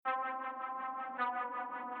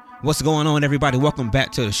What's going on, everybody? Welcome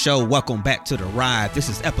back to the show. Welcome back to the ride. This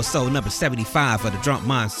is episode number 75 of the Drunk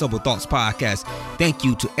Mind Sober Thoughts podcast. Thank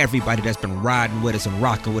you to everybody that's been riding with us and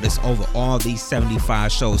rocking with us over all these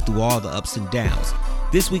 75 shows through all the ups and downs.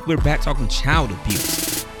 This week, we're back talking child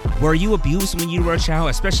abuse. Were you abused when you were a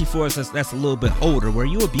child? Especially for us that's a little bit older. Were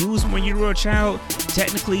you abused when you were a child?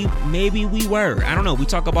 Technically, maybe we were. I don't know. We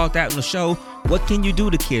talk about that on the show. What can you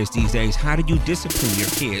do to kids these days? How do you discipline your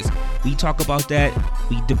kids? We talk about that.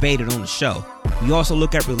 We debate it on the show. We also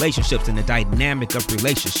look at relationships and the dynamic of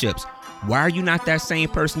relationships. Why are you not that same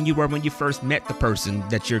person you were when you first met the person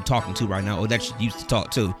that you're talking to right now or that you used to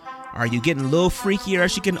talk to? Are you getting a little freakier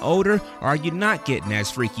as you get older? Or are you not getting as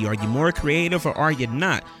freaky? Are you more creative or are you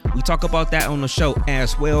not? We talk about that on the show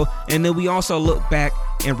as well. And then we also look back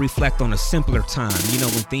and reflect on a simpler time, when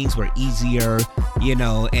things were easier,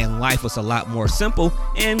 and life was a lot more simple.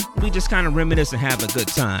 And we just kind of reminisce and have a good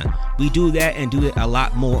time. We do that and do it a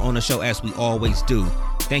lot more on the show as we always do.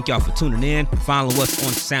 Thank y'all for tuning in. Follow us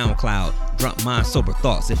on SoundCloud, Drunk Mind Sober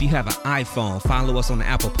Thoughts. If you have an iPhone, follow us on the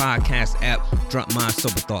Apple Podcast app, Drunk Mind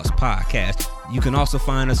Sober Thoughts Podcast. You can also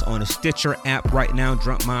find us on the Stitcher app right now,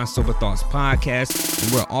 Drunk Mind Sober Thoughts Podcast.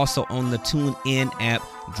 And we're also on the TuneIn app,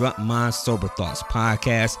 Drunk Mind Sober Thoughts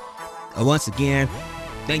Podcast. Once again,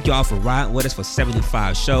 thank y'all for riding with us for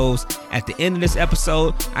 75 shows. At the end of this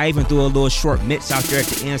episode, I even threw a little short mix out there at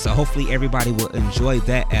the end, so hopefully everybody will enjoy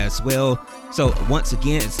that as well. So once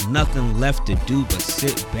again, it's nothing left to do but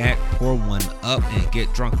sit back, pour one up, and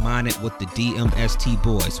get drunk-minded with the DMST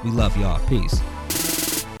boys. We love y'all. Peace.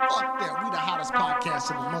 Fuck that. We the hottest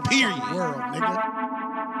podcast in the motherfucking world, nigga.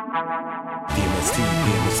 DMST.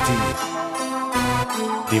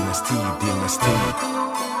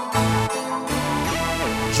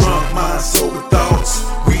 Drunk mind, sober thoughts,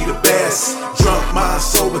 we the best. Drunk mind,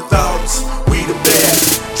 sober thoughts, we the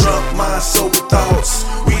best. Drunk mind, sober thoughts,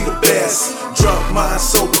 we the best. Drunk mind,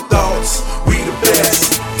 sober thoughts, we the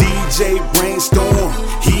best. DJ Brainstorm,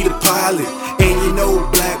 he the pilot, and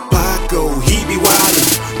Black Paco, he be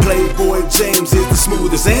wildin'. Playboy James is the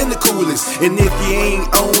smoothest and the coolest, and if you ain't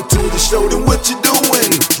on to the show, then what you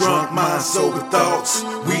doing? Drunk mind, sober thoughts,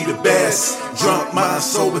 we the best. Drunk mind,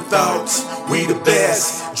 sober thoughts, we the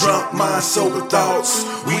best. Drunk mind, sober thoughts,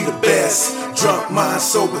 we the best. Drunk mind,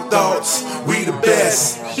 sober thoughts, we the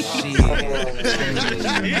best.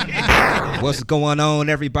 What's going on,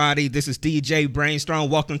 everybody? This is DJ Brainstorm.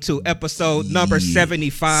 Welcome to episode number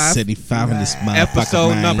 75. 75 in this motherfucker, Episode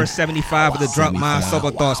man. number 75 of the Drunk Mind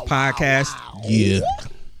Sober Thoughts podcast. Yeah.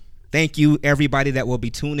 Thank you, everybody that will be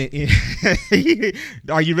tuning in.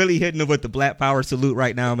 Are you really hitting it with the Black Power salute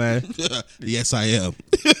right now, man? Yes, I am.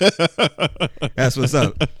 That's what's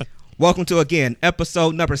up. Welcome to, again,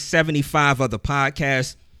 episode number 75 of the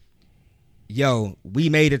podcast. Yo, we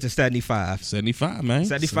made it to 75. 75, man.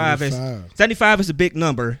 75 is a big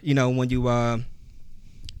number, when you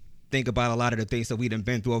think about a lot of the things that we've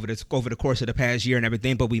been through over the course of the past year and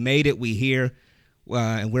everything. But we made it. We here,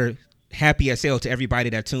 and we're happy as hell to everybody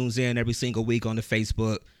that tunes in every single week on the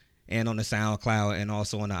Facebook and on the SoundCloud and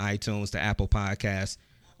also on the iTunes, the Apple Podcasts.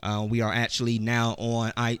 We are actually now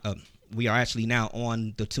on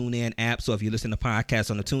the TuneIn app. So if you listen to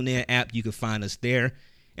podcasts on the TuneIn app, you can find us there.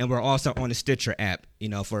 And we're also on the Stitcher app,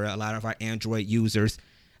 for a lot of our Android users.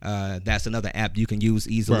 That's another app you can use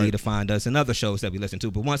easily to find us and other shows that we listen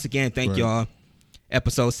to. But once again, thank y'all.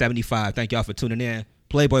 Episode 75. Thank y'all for tuning in.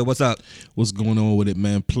 Playboy, what's up? What's going on with it,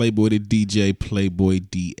 man? Playboy the DJ, Playboy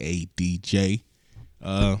DADJ.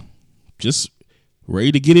 Just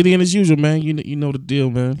ready to get it in as usual, man. You know the deal,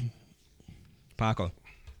 man. Paco.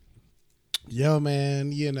 Yo,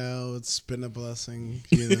 man, it's been a blessing,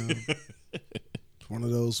 One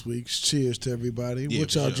of those weeks. Cheers to everybody. Yeah,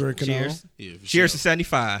 what y'all drinking Cheers. on? Yeah, Cheers to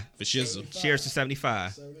 75. For shizzle. Cheers to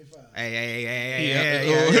 75.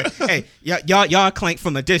 Hey, y'all clank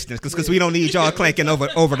from a distance because we don't need y'all clanking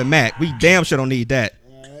over the mat. We damn sure don't need that.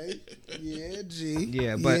 All right. Yeah, G.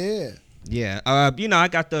 Yeah, but yeah. I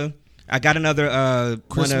got another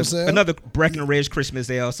Christmas ale? another Breckenridge Christmas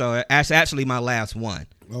ale. So that's actually my last one.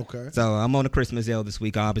 Okay. So I'm on a Christmas ale this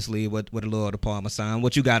week, obviously, with a little of the Parmesan.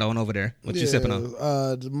 What you got on over there? What you sipping on?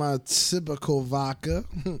 My typical vodka.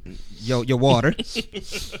 Your water.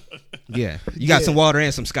 Yeah. You got some water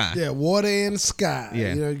and some Sky. Yeah, water and Sky.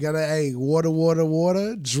 Yeah. You gotta,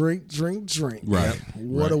 water, drink. Right.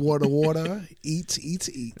 Water, eat.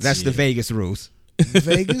 That's the Vegas rules.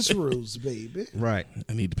 Vegas rules, baby. Right.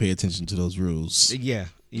 I need to pay attention to those rules. Yeah.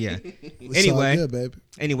 It's Anyway. all good, baby.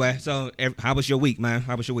 Anyway, so how was your week, man?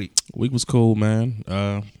 How was your week? Week was cool, man.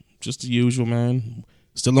 Just the usual, man.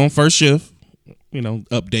 Still on first shift,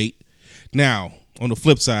 update. Now, on the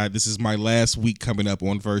flip side, this is my last week coming up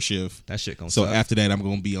on first shift. That shit gonna So suck. after that, I'm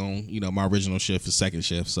gonna be on, my original shift is second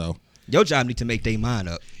shift. So Your job need to make their mind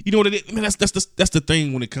up. you know what it is? I mean, that's the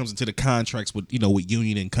thing when it comes into the contracts with with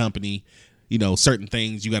union and company. Certain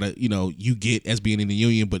things you gotta you get as being in the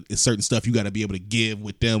union, but it's certain stuff you gotta be able to give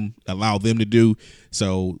with them, allow them to do,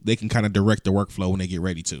 so they can kind of direct the workflow when they get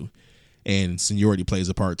ready to. And seniority plays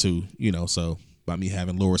a part too. So by me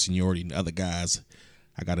having lower seniority than other guys,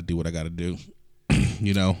 I gotta do what I gotta do.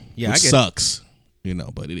 Yeah, which I get sucks.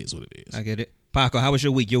 But it is what it is. I get it. Paco, how was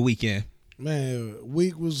your week? Your weekend? Man,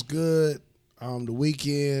 week was good. The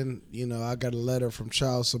weekend, I got a letter from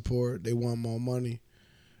child support. They want more money.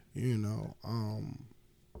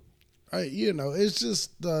 It's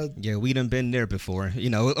just Yeah, we done been there before.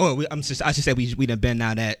 I should say we done been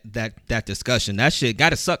down that discussion. That shit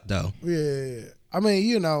gotta suck though. yeah. I mean,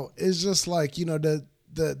 it's just like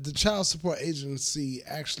the child support agency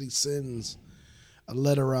actually sends a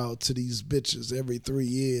letter out to these bitches every 3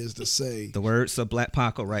 years to say The words of Black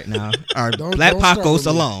Paco right now are Don't Black start Paco with me.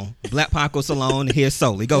 Salone. Black Paco Salone here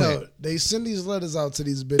solely. Go ahead. They send these letters out to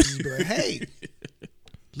these bitches, be like, hey,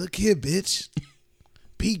 look here, bitch.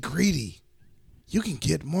 Be greedy. You can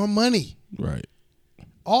get more money. Right.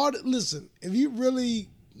 Listen, if you really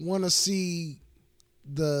want to see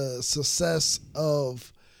the success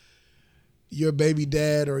of your baby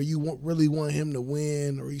dad, or you really want him to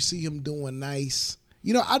win, or you see him doing nice,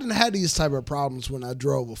 I didn't have these type of problems when I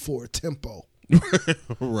drove a Ford Tempo.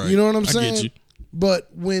 Right. You know what I'm I saying? get you. But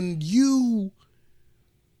when you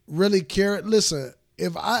really care, listen,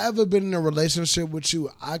 if I ever been in a relationship with you,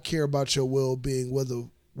 I care about your well-being,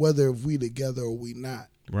 whether we together or we not.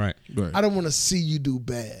 Right. Right. I don't want to see you do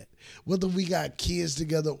bad, whether we got kids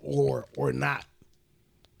together or not.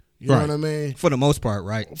 You know Right. what I mean? For the most part,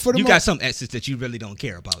 right? For the You got most- some exes that you really don't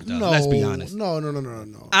care about, though. No, Let's be honest. No.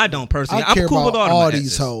 I don't personally. I I'm care cool with about all all of my these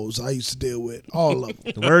exes. hoes I used to deal with, all of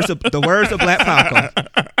them. The words of Black Paco.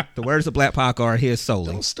 The words of Black Paco are here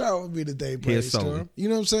solely. Don't start with me today, Here's Soul. Brainstorm. You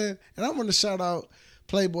know what I'm saying? And I want to shout out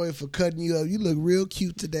Playboy for cutting you up. You look real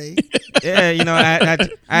cute today. Yeah,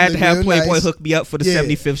 I had to have real Playboy nice. hook me up for the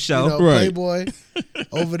 75th show. Right. Playboy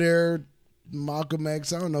over Malcolm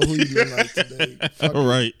X. I don't know who you look like today. Fucking All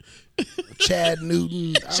right. Chad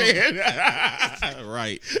Newton.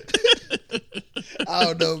 Right. I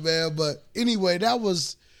don't know, man. But anyway, that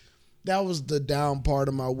was the down part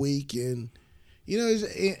of my week, and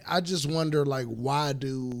I just wonder, like, why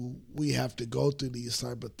do we have to go through these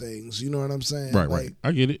type of things? You know what I'm saying? Right. Like, Right.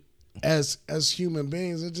 I get it. as human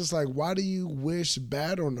beings, it's just like, why do you wish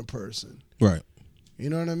bad on the person? Right. You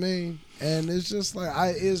know what I mean? And it's just like,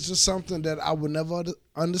 it's just something that I would never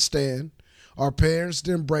understand. Our parents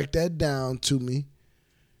didn't break that down to me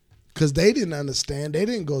because they didn't understand. They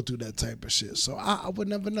didn't go through that type of shit. So I would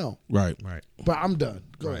never know. Right. Right. But I'm done.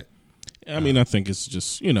 Go ahead. I mean, I think it's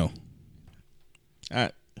just, I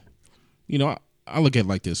look at it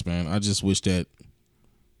like this, man. I just wish that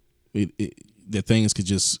that things could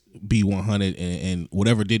just be 100, and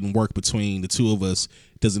whatever didn't work between the two of us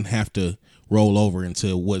doesn't have to roll over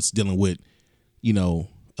into what's dealing with,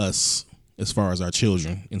 us as far as our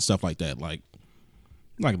children and stuff like that. Like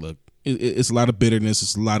look, it's a lot of bitterness.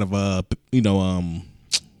 It's a lot of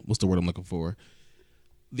what's the word I'm looking for?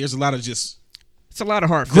 There's a lot of just It's a lot of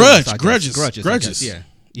hard feelings, I guess. grudges. I guess.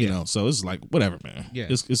 Yeah. So it's like whatever, man. Yeah.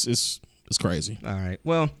 It's crazy. All right.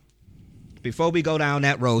 Well, before we go down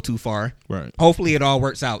that road too far, Right. hopefully it all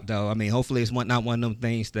works out, though. I mean, hopefully it's not one of them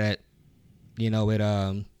things that,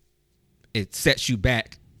 it sets you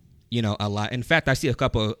back, a lot. In fact, I see a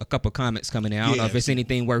couple comments coming in. I don't know if it's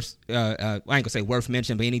anything worth. I ain't gonna say worth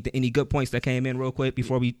mentioning, but any good points that came in real quick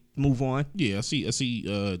before we move on. Yeah, I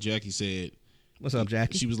see. Jackie said, What's up,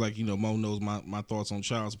 Jackie? she was like, Mo knows my thoughts on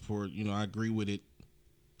child support. I agree with it.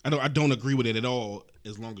 I don't agree with it at all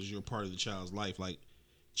as long as you're a part of the child's life. Like,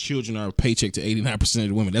 children are a paycheck to 89% of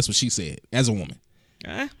the women. That's what she said as a woman.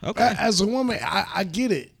 Okay. As a woman, I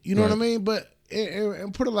get it. You know Right. what I mean? But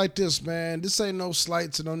and put it like this, man. This ain't no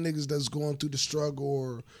slight to no niggas that's going through the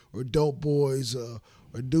struggle or dope boys or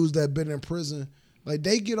dudes that been in prison. Like,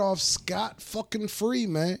 they get off scot fucking free,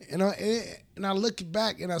 man. And I look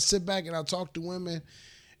back and I sit back and I talk to women,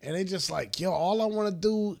 and they just like, yo, all I want to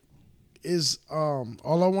do is zoom.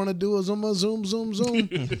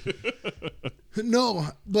 No,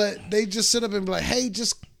 but they just sit up and be like, hey,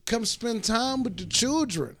 just come spend time with the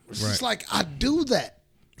children. It's just like, I do that.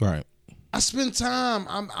 Right. I spend time.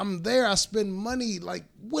 I'm there. I spend money. Like,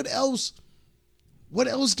 what else? What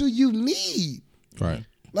else do you need? Right.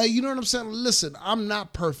 Like, you know what I'm saying? Listen, I'm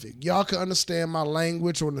not perfect. Y'all can understand my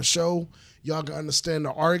language on the show. Y'all can understand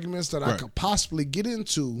the arguments that I Right. could possibly get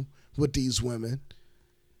into with these women.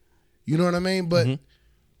 You know what I mean? But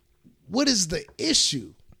what is the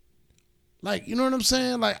issue? Like, you know what I'm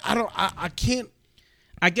saying? Like, I can't.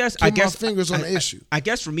 I guess my fingers on the issue. I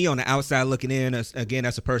guess for me on the outside looking in, as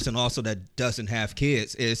a person also that doesn't have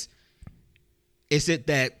kids, is it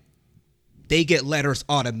that they get letters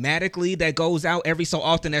automatically that goes out every so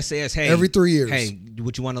often that says, hey, every 3 years, hey,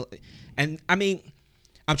 would you want to? And I mean,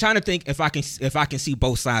 I'm trying to think if I can see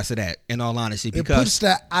both sides of that, in all honesty, because it puts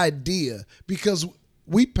that idea, because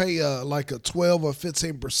we pay like a 12 or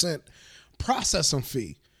 15% processing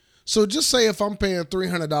fee. So just say if I'm paying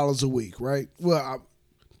 $300 a week, right? Well,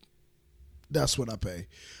 that's what I pay.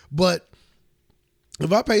 But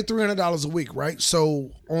if I pay $300 a week, right?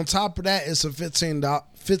 So on top of that, it's a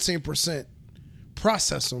 15%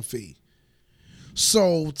 processing fee.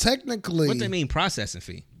 So technically, what do they mean processing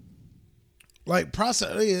fee? Like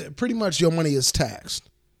pretty much your money is taxed.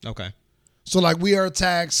 Okay. So like we are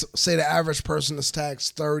taxed, say the average person is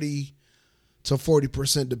taxed 30 to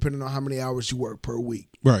 40% depending on how many hours you work per week.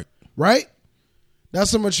 Right. Right?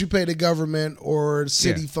 That's how much you pay the government or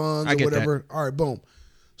city funds or whatever. All right, boom.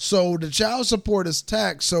 So the child support is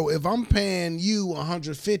taxed. So if I'm paying you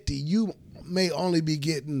 $150, you may only be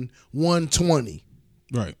getting $120.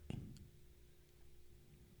 Right.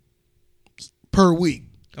 Per week.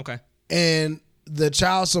 Okay. And the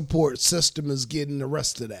child support system is getting the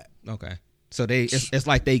rest of that. Okay. So it's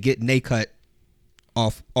like they getting they cut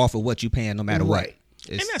off of what you paying no matter what.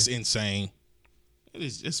 And that's insane.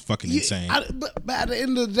 It's fucking insane. But at the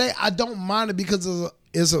end of the day, I don't mind it because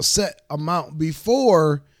it's a set amount.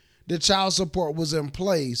 Before the child support was in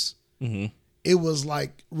place, it was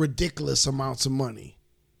like ridiculous amounts of money.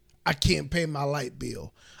 I can't pay my light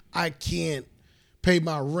bill. I can't pay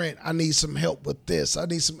my rent. I need some help with this. I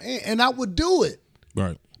need some, and I would do it.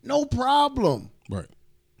 Right. No problem. Right.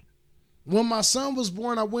 When my son was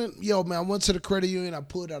born, I went to the credit union. I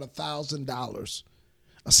pulled out $1,000.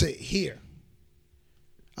 I said, here.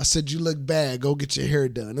 I said, you look bad. Go get your hair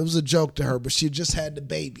done. It was a joke to her, but she just had the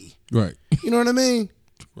baby. Right. You know what I mean?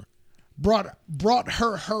 Right. Brought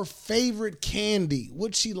her favorite candy,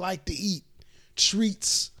 what she liked to eat,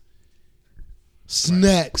 treats,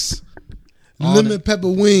 snacks, lemon pepper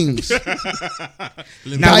wings,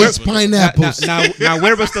 diced pineapples. Now,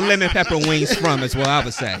 where was the lemon pepper wings from? Is what I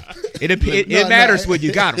would say. It matters where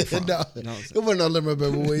you got them from. It wasn't no lemon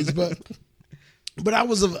pepper wings, but I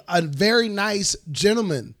was a very nice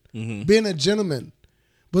gentleman, being a gentleman.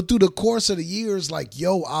 But through the course of the years, like,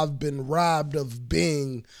 I've been robbed of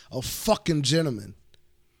being a fucking gentleman.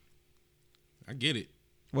 I get it.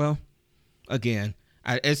 Well, again,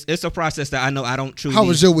 it's a process that I know I don't truly. How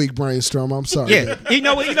was your week, Brainstorm? I'm sorry. Yeah, you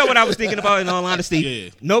know what I was thinking about. In all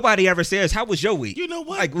honesty, nobody ever says, "How was your week?" You know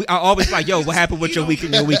what? Like I always like, "Yo, what happened with your week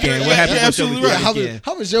and your weekend? What happened with your weekend?"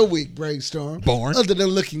 How was your week, Brainstorm? Born. Other than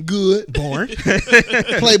looking good. Born.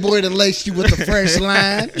 Playboy done laced you with a fresh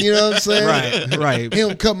line. You know what I'm saying? Right. He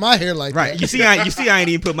don't cut my hair like that. You see, I ain't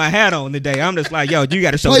even put my hat on today. I'm just like, yo, you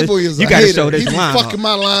got to show Playboy this. You got to show he this be line. fucking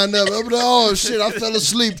my line up. I'm like, oh shit, I fell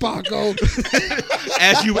asleep, Paco.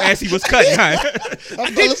 As he was cutting.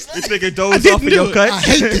 This nigga dozed off of your cut. I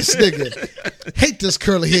hate this nigga. Hate this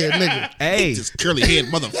curly haired nigga. Hey, this curly head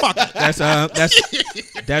motherfucker.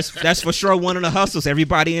 That's for sure one of the hustles.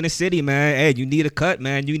 Everybody in the city, man. Hey, you need a cut,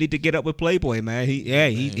 man. You need to get up with Playboy, man.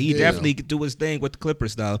 He definitely could do his thing with the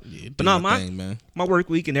Clippers, though. Yeah, but no, my work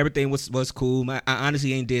week and everything was cool. I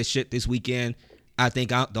honestly ain't did shit this weekend. I think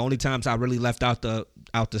the only times I really left out the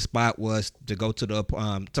spot was to go to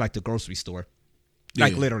the grocery store.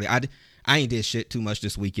 Like literally, I ain't did shit too much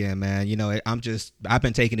this weekend, man. You know, I've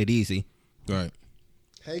been taking it easy. Right.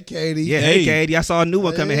 Hey, Katie. Yeah, hey Katie. I saw a new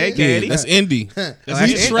one coming. Hey, Katie. That's Indy.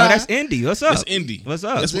 That's Indy. What's up? That's Indy. What's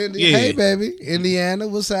up? That's Indy. Hey, baby. Indiana,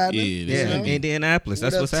 what's happening? Yeah, Indianapolis.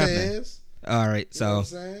 That's what's happening. All right, so you know what I'm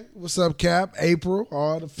saying? What's up, Cap? April,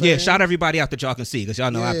 all the fans. Yeah, shout everybody out that y'all can see because y'all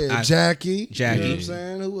know Jackie. You know what I'm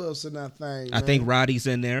saying? Who else in that thing? I think Roddy's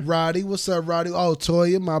in there. Roddy, what's up, Roddy? Oh,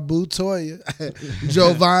 Toya, my boo, Toya.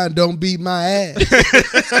 Jovan, don't beat my ass.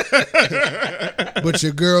 But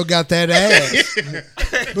your girl got that ass.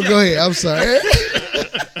 But go ahead, I'm sorry.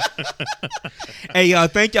 Hey,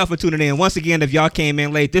 thank y'all for tuning in. Once again, if y'all came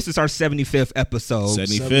in late, this is our 75th episode.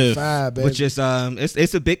 75, baby. Which is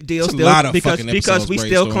it's a big deal it's still a lot of because we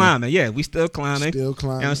still climbing. Yeah, we still climbing. Still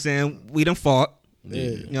climbing. You know what I'm saying? We done fought. Yeah.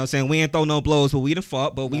 You know what I'm saying? We ain't throw no blows, but we done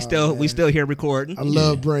fought, but we still here recording. I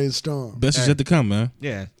love Brainstorm. Best is yet to come, man.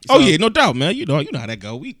 Yeah. Oh yeah, no doubt, man. You know how that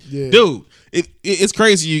go. Dude, it's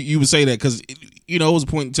crazy you would say that because it was a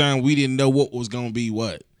point in time we didn't know what was gonna be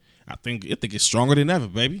what. I think it's stronger than ever,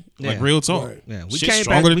 baby. Like real talk. Right. Yeah,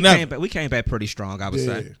 we came back pretty strong, I would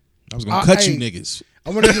say. I was gonna cut you hey, niggas. I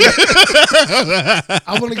want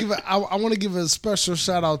to give a special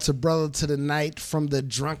shout out to Brother to the Night from the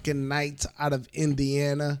Drunken Knights out of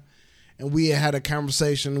Indiana, and we had a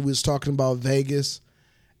conversation. We was talking about Vegas,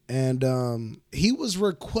 and he was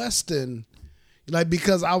requesting, like,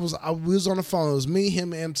 because we was on the phone. It was me,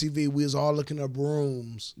 him, and MTV. We was all looking up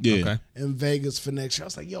rooms, in Vegas for next year. I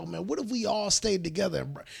was like, yo, man, what if we all stayed together?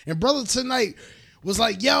 And Brother Tonight was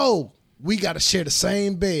like, yo, we got to share the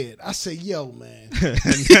same bed. I said, yo, man.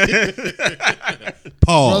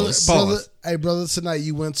 Pause. Brother Tonight,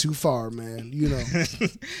 you went too far, man. You know.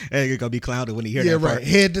 Hey, you're going to be clowned when you hear Yeah, that right. part.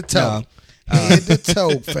 Head to toe. Head to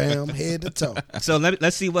toe, fam. Head to toe. So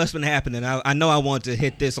let's see what's been happening. I know I want to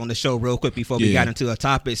hit this on the show real quick before we got into a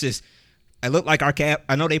topic. It's just, it looked like our Cavs.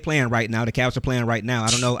 I know they playing right now. The Cavs are playing right now.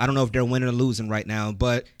 I don't know if they're winning or losing right now,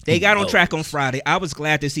 but they got on track on Friday. I was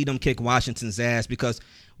glad to see them kick Washington's ass because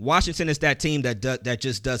Washington is that team that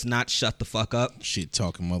just does not shut the fuck up. Shit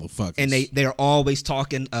talking motherfuckers. And they're always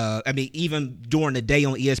talking. I mean, even during the day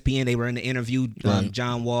on ESPN, they were in the interview.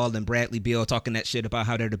 John Wall and Bradley Beal talking that shit about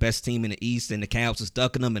how they're the best team in the East, and the Cavs was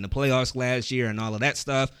ducking them in the playoffs last year and all of that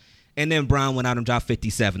stuff. And then Brown went out and dropped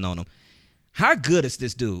 57 on them. How good is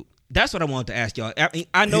this dude? That's what I wanted to ask y'all.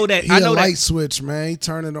 I know that He a light switch, man. He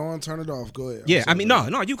turn it on, turn it off. Go ahead. Yeah, I mean,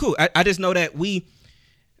 no, you cool. I just know that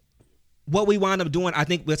what we wind up doing, I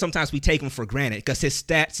think sometimes we take him for granted because his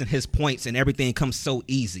stats and his points and everything comes so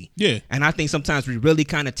easy. Yeah. And I think sometimes we really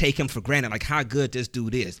kind of take him for granted, like how good this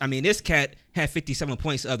dude is. I mean, this cat had 57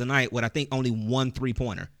 points the other night with, I think, only 1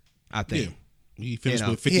 3-pointer, I think. Yeah. He finished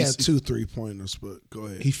with 50. He had 2 3-pointers, but go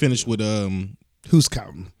ahead. He finished with Who's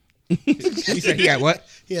counting? He said he had what?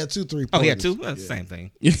 He had 2 3-pointers. Oh, he had 2? Well, same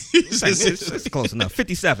thing. It's close enough.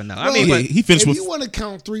 57 now. Well, I mean, he finished if with. You want to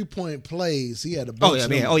count 3-point plays? He had a bunch.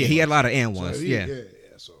 He had a lot of and ones. So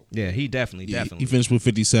He definitely. He finished with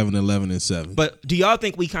 57, 11, and 7. But do y'all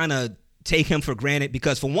think we kind of take him for granted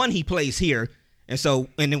because for one, he plays here, and so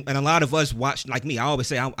and a lot of us watch, like me. I always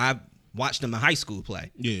say I watched him in high school play.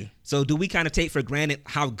 Yeah. So do we kind of take for granted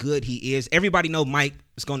how good he is? Everybody know Mike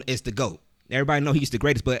is the GOAT. Everybody know he's the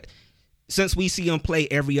greatest, but since we see him play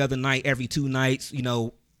every other night, every 2 nights,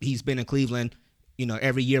 he's been in Cleveland,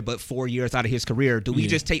 every year but 4 years out of his career. Do we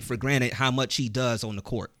just take for granted how much he does on the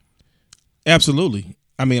court? Absolutely.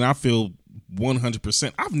 I mean, I feel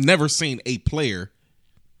 100%. I've never seen a player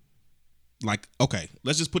like, okay,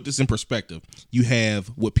 let's just put this in perspective. You have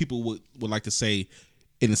what people would like to say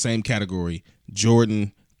in the same category,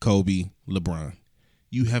 Jordan, Kobe, LeBron.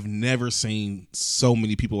 You have never seen so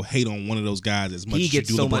many people hate on one of those guys as much as you do LeBron. He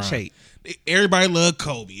gets so much hate. Everybody love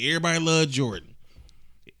Kobe. Everybody love Jordan.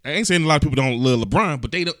 I ain't saying a lot of people don't love LeBron,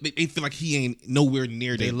 but they feel like he ain't nowhere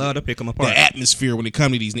near They love to pick him apart. The atmosphere when it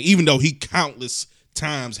comes to these. Even though he countless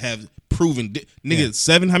times have proven, nigga,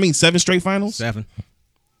 7? How many 7 straight finals? 7.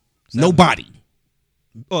 Nobody.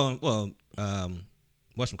 Well,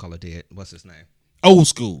 whatchamacallit did. What's his name? Old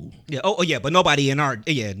school. Yeah. Oh, yeah. But nobody in our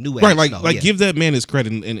new age. Right. Give that man his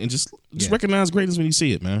credit and just recognize greatness when you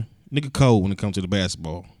see it, man. Nigga cold when it comes to the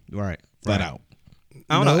basketball. Right. Flat out.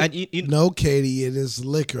 I don't know. No, Katie, it is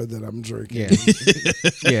liquor that I'm drinking.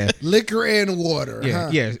 Yeah. Liquor and water.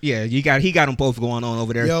 Yeah. He got them both going on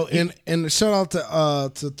over there. Yo, and shout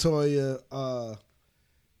out to Toya.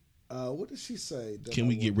 What did she say? Can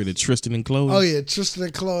we get rid of Tristan and Chloe? Oh yeah, Tristan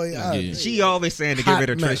and Chloe. She always saying to get rid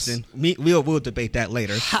of Tristan. We'll debate that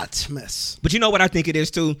later. Hot mess. But you know what I think it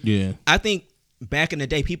is too? Yeah. I think back in the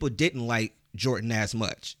day, people didn't like Jordan as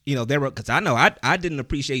much. Because I know I didn't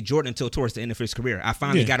appreciate Jordan until towards the end of his career. I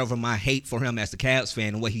finally got over my hate for him as a Cavs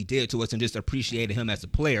fan and what he did to us, and just appreciated him as a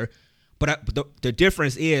player. But the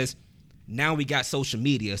difference is now we got social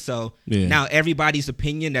media, so now everybody's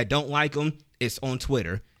opinion that don't like him is on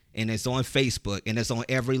Twitter. And it's on Facebook, and it's on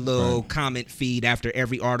every little comment feed after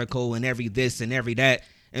every article and every this and every that.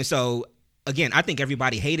 And so, again, I think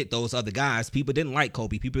everybody hated those other guys. People didn't like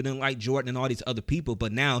Kobe. People didn't like Jordan and all these other people.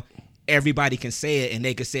 But now everybody can say it, and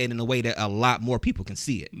they can say it in a way that a lot more people can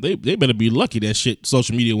see it. They better be lucky that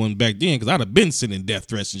social media wasn't back then, because I'd have been sending death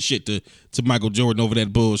threats and shit to Michael Jordan over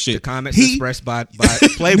that bullshit. The comments expressed by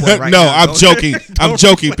Playboy right now. No, I'm joking. I'm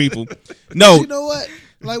joking, people. No. You know what?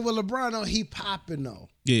 Like with LeBron, he popping though.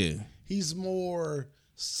 Yeah. He's more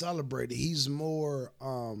celebrated. He's more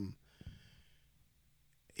that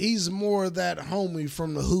homie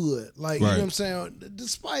from the hood. Like, you know what I'm saying?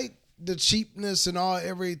 Despite the cheapness and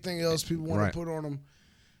everything else people want to put on him,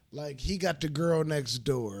 Like he got the girl next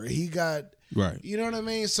door. He got Right. You know what I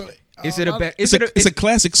mean? So Is it a It's a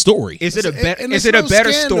classic story. Is it a better? and Is it's it a no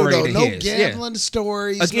better scandal, story though. than No his? gambling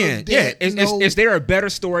stories. Again, no debt, is there a better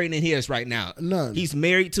story than his right now? None. He's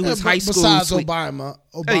married to his but high school. besides sweet- Obama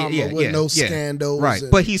Yeah, with no yeah. scandals. Right,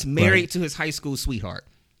 and- but he's married to his high school sweetheart.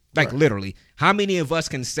 Like literally, how many of us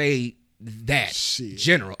can say that? Shit.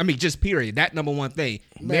 General, I mean, just period. That number one thing.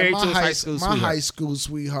 Man, Married my to his high school my sweetheart. high school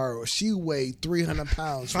sweetheart, she weighed 300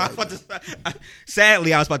 pounds. Right now.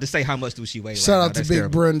 Sadly, I was about to say how much do she weigh? Shout right out now. to That's Big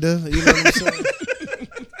terrible. Brenda. You know what I'm saying?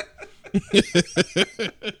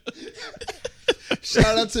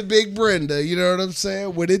 Shout out to Big Brenda. You know what I'm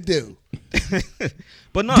saying? What it do?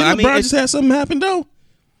 But no, Didn't I mean, LeBron it's- just had something happen though?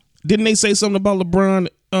 Didn't they say something about LeBron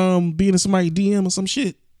being in somebody's DM or some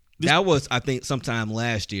shit? that was I think sometime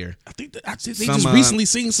last year. I think they just recently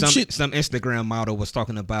seen some shit. Some Instagram model was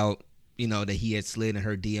talking about that he had slid in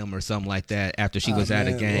her DM or something like that after she was at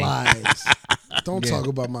a Man, game. Lies. Don't talk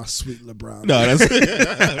about my sweet LeBron. No,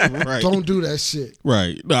 that's right. Don't do that shit.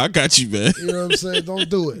 Right. No, I got you, man. You know what I'm saying? Don't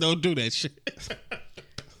do it. Don't do that shit.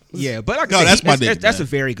 Yeah, but like No, I said, that's my nigga, that's man. a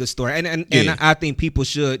very good story, and Yeah. I think people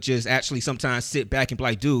should just actually sometimes sit back and be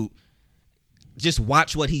like, dude, just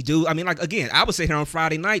watch what he do. I mean, like again, I would sit here on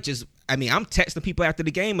Friday night, I'm texting people after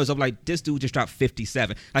the game as of like, this dude just dropped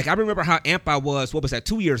 57. Like I remember how amped I was. What was that?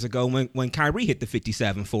 2 years ago when Kyrie hit the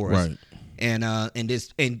 57 for us, Right.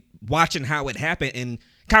 and watching how it happened, and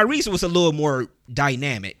Kyrie's was a little more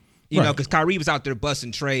dynamic. You know, Right. because Kyrie was out there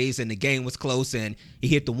busting trays and the game was close and he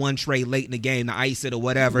hit the one tray late in the game to ice it or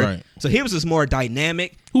whatever. Right. So he was just more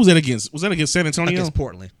dynamic Who was that against? Was that against San Antonio? against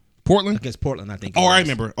Portland. Portland? Against Portland, I think. Oh, it I was.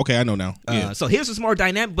 remember. Okay, I know now. Yeah. So his was more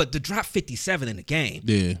dynamic, but to drop 57 in the game,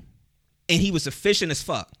 Yeah. and he was efficient as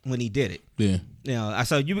fuck when he did it. Yeah. You know,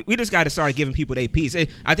 so we just got to start giving people their piece.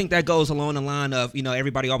 I think that goes along the line of,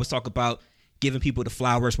 everybody always talk about giving people the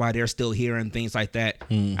flowers while they're still here and things like that.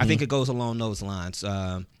 Mm-hmm. I think it goes along those lines.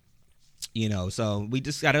 So we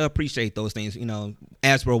just got to appreciate those things,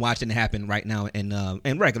 as we're watching it happen right now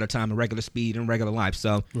in regular time, in regular speed, and regular life.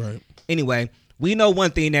 So Right. anyway, we know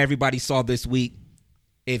one thing that everybody saw this week.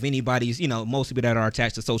 If anybody's, most people that are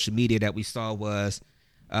attached to social media that we saw was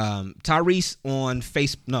Tyrese on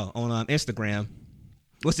Instagram.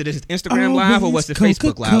 Was it Instagram Live or was it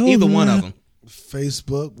Facebook Live? Either one of them.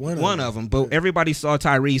 Facebook. One of them. But everybody saw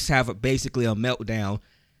Tyrese have basically a meltdown.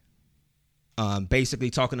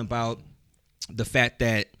 Basically talking about the fact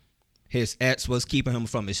that his ex was keeping him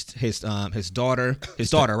from his daughter,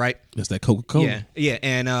 right? That's that Coca-Cola. Yeah,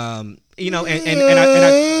 and and I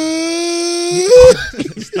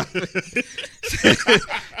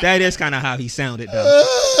that is kind of how he sounded though.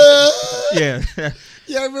 Yeah.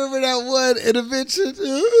 Yeah, remember that one intervention?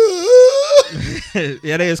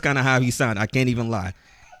 Yeah, that is kind of how he sounded. I can't even lie.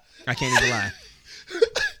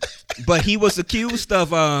 But he was accused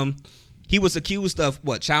of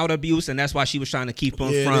what, child abuse, and that's why she was trying to keep him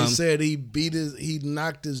Yeah, from. they said he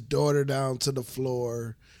knocked his daughter down to the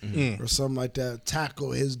floor or something like that.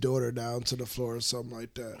 Tackle his daughter down to the floor or something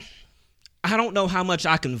like that. I don't know how much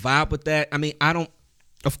I can vibe with that. I mean,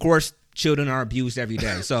 of course, children are abused every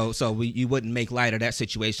day, so you wouldn't make light of that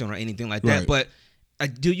situation or anything like that. Right. But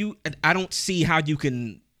I don't see how you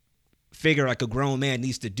can figure like a grown man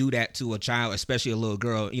needs to do that to a child, especially a little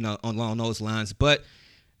girl, along those lines. But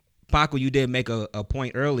Paco, you did make a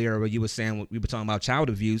point earlier where you were saying, we were talking about child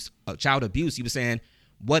abuse. You were saying,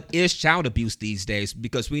 what is child abuse these days?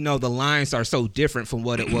 Because we know the lines are so different from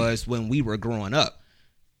what it was when we were growing up.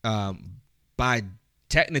 By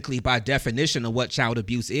definition of what child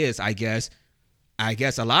abuse is, I guess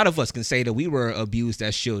a lot of us can say that we were abused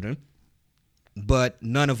as children, but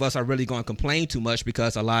none of us are really going to complain too much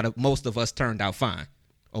because most of us turned out fine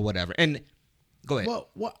or whatever. And go ahead. Well,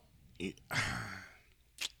 what?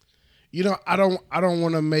 I don't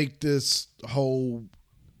want to make this whole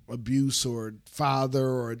abuse or father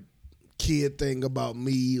or kid thing about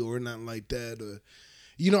me or nothing like that. Or,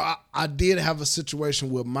 I did have a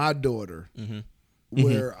situation with my daughter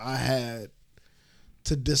where I had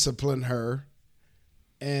to discipline her,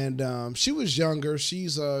 and she was younger.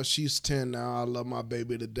 She's 10 now. I love my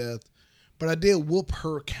baby to death, but I did whoop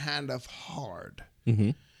her kind of hard,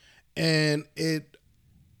 and it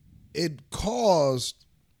caused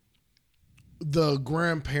the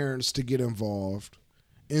grandparents to get involved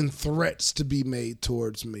and threats to be made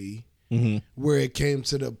towards me, where it came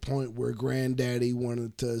to the point where granddaddy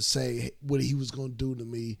wanted to say what he was going to do to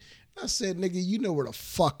me. I said, nigga, you know where the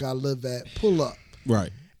fuck I live at. Pull up. Right.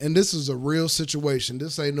 And this is a real situation.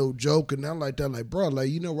 This ain't no joke and nothing like that. Like, bro,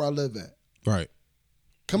 you know where I live at. Right.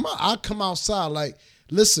 Come on. I come outside. Like,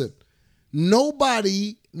 listen,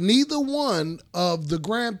 nobody, neither one of the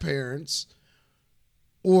grandparents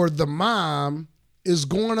or the mom is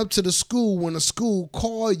going up to the school when the school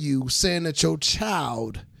call you saying that your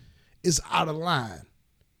child is out of line.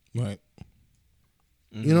 Right.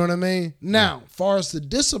 You know what I mean? Now, far as the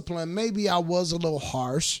discipline, maybe I was a little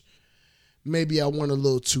harsh. Maybe I went a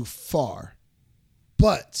little too far.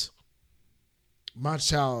 But my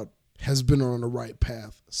child has been on the right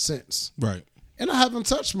path since. Right. And I haven't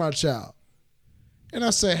touched my child. And I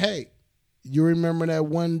say, hey, you remember that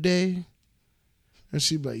one day? And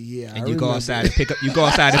she be like, yeah, And you go outside and pick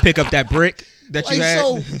up that brick that you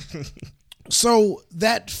had. So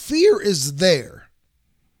that fear is there.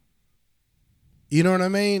 You know what I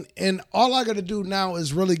mean? And all I got to do now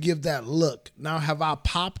is really give that look. Now, have I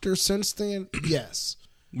popped her since then? Yes.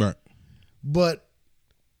 Right. But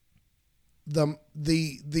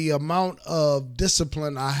the amount of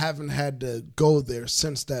discipline, I haven't had to go there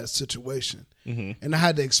since that situation. Mm-hmm. And I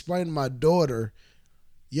had to explain to my daughter,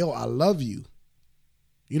 yo, I love you.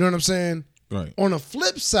 You know what I'm saying? Right. On the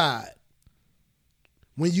flip side,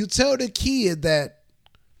 when you tell the kid that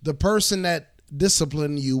the person that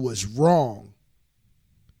disciplined you was wrong,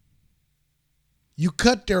 you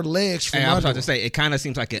cut their legs from I was under about to say, it kind of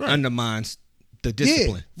seems like it undermines the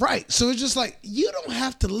discipline. Yeah, right. So it's just like, you don't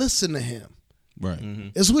have to listen to him. Right. Mm-hmm.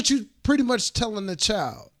 It's what you pretty much telling the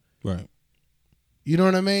child. Right. You know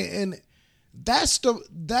what I mean? And that's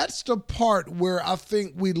the part where I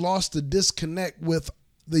think we lost the disconnect with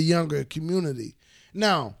the younger community.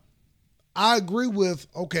 Now, I agree with,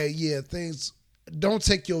 okay, yeah, things, don't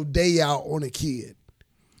take your day out on a kid.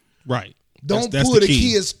 Right. Don't that's pull the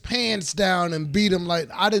key. kid's pants down and beat him. Like,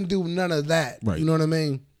 I didn't do none of that. Right. You know what I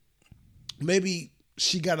mean? Maybe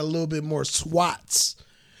she got a little bit more swats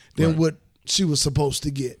than what she was supposed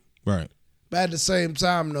to get. Right. But at the same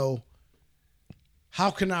time, though, how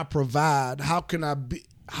can I provide? How can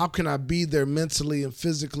I be there mentally and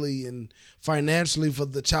physically and financially for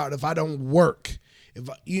the child if I don't work?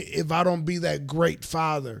 If I don't be that great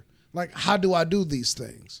father? Like, how do I do these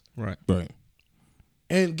things? Right. Right.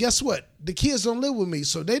 And guess what? The kids don't live with me,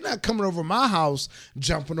 so they're not coming over my house,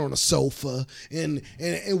 jumping on a sofa and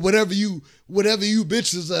whatever you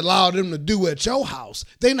bitches allow them to do at your house.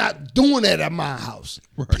 They not doing that at my house.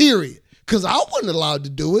 Right. Period. Because I wasn't allowed to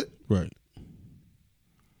do it. Right.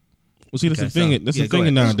 Well, see, that's Okay, the thing. so- That's yeah, the go thing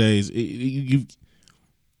ahead. nowadays.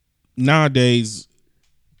 Nowadays,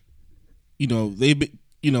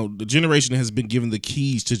 the generation has been given the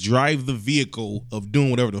keys to drive the vehicle of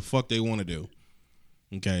doing whatever the fuck they want to do.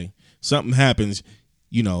 Okay, something happens,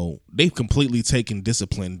 they've completely taken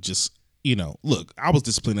discipline. Just, look, I was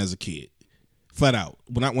disciplined as a kid, flat out.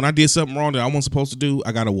 When I did something wrong that I wasn't supposed to do,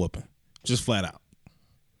 I got a whooping, just flat out.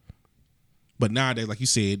 But nowadays, like you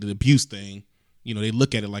said, the abuse thing, they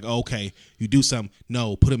look at it like, oh, okay, you do something,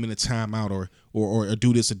 no, put them in a timeout or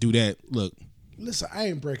do this or do that. Look. Listen, I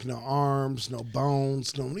ain't breaking no arms, no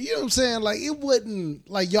bones, you know what I'm saying? Like, it wouldn't,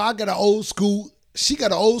 like, y'all got she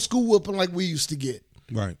got an old school whooping like we used to get.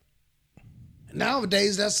 Right.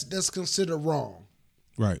 Nowadays, that's considered wrong.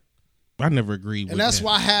 Right. I never agreed with that. And that's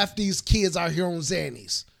why half these kids out here on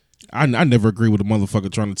Xannies. I never agree with a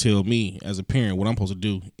motherfucker trying to tell me as a parent what I'm supposed to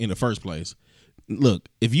do in the first place. Look,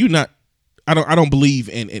 if you not, I don't believe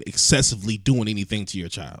in excessively doing anything to your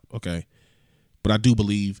child, okay? But I do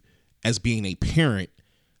believe as being a parent,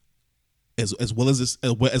 as well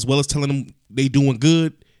as telling them they doing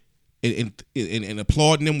good and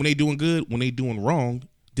applauding them when they doing good, when they doing wrong,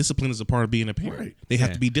 discipline is a part of being a parent. Right. They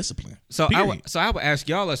have to be disciplined. So I would ask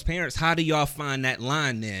y'all as parents, how do y'all find that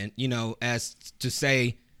line then, as to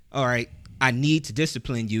say, all right, I need to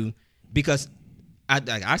discipline you? Because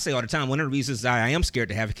I say all the time, one of the reasons I am scared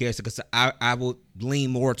to have kids is because I will lean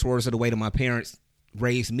more towards the way that my parents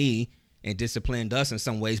raised me and disciplined us in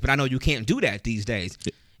some ways. But I know you can't do that these days.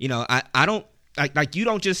 I don't. Like you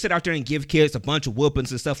don't just sit out there and give kids a bunch of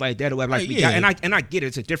whoopings and stuff like that or whatever. Like we got, and I get it.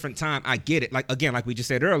 It's a different time. I get it. Like again, like we just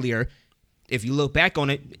said earlier, if you look back on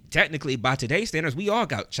it, technically by today's standards, we all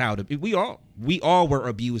got we all were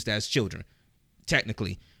abused as children,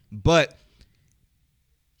 technically. But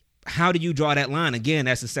how do you draw that line? Again,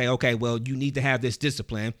 that's to say, okay, well, you need to have this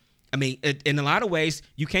discipline. I mean, in a lot of ways,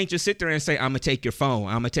 you can't just sit there and say, I'm going to take your phone.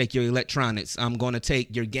 I'm going to take your electronics. I'm going to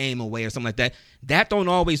take your game away or something like that. That don't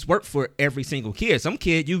always work for every single kid. Some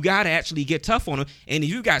kid, you got to actually get tough on them. And if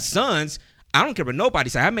you got sons, I don't care what nobody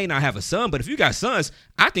say. I may not have a son, but if you got sons,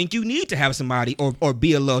 I think you need to have somebody or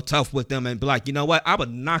be a little tough with them and be like, you know what? I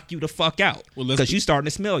would knock you the fuck out because you starting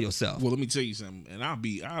to smell yourself. Well, let me tell you something. And I'll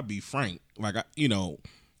be frank. Like,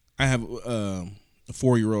 I have a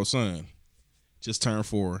 4-year-old son, just turned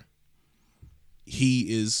 4.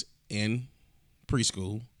 He is in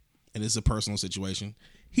preschool, and it's a personal situation.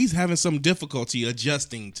 He's having some difficulty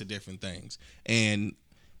adjusting to different things. And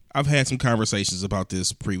I've had some conversations about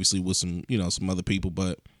this previously with some other people,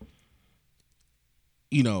 but,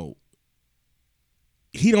 he don't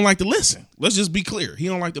like to listen. Let's just be clear. He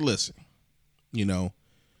don't like to listen,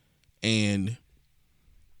 and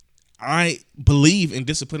I believe in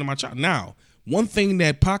disciplining my child. Now, one thing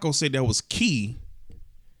that Paco said that was key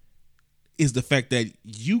is the fact that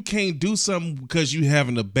you can't do something because you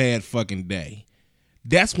having a bad fucking day.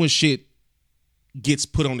 That's when shit gets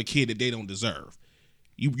put on the kid that they don't deserve.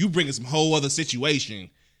 You bringing some whole other situation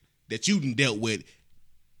that you done dealt with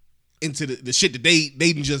into the shit that they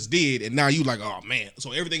done just did, and now you like, oh man,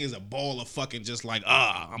 so everything is a ball of fucking just like,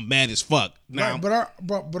 I'm mad as fuck. Now, right,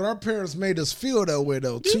 but our parents made us feel that way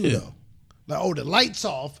though too though. Like, the lights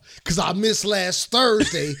off because I missed last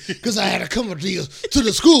Thursday because I had to come to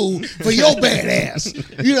the school for your bad ass.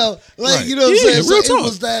 Right. What I'm saying? So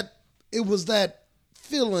it was that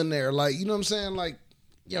feeling there, like, you know what I'm saying? Like,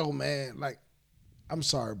 yo, man, like, I'm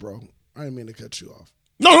sorry, bro. I didn't mean to cut you off.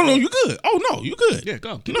 No, you good. Oh no, you good. Yeah,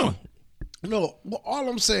 go. Keep going. No, well, all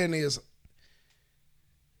I'm saying is,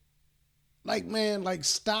 like, man, like,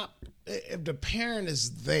 stop. If the parent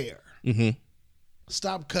is there,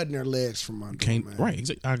 stop cutting their legs from under them, man. Right,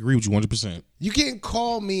 exactly. I agree with you 100%. You can't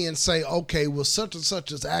call me and say, okay, well, such and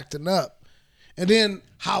such is acting up, and then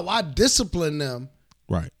how I discipline them.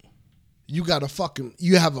 Right. You have a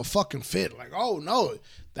fucking fit. Like, oh no,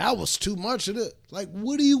 that was too much of it. Like,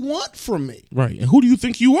 what do you want from me? Right. And who do you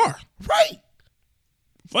think you are? Right.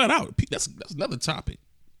 Flat out. That's another topic.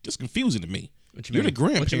 Just confusing to me. You're the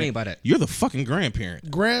grandparent. What you mean by that? You're the fucking grandparent.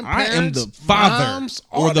 Grandparents, I am the father moms,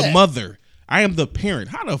 or the that. mother. I am the parent.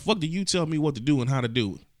 How the fuck do you tell me what to do and how to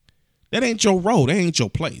do it? That ain't your role. That ain't your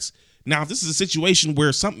place. Now, if this is a situation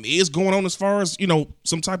where something is going on as far as,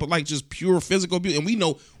 some type of like just pure physical abuse, and we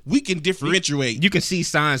know we can differentiate. You can see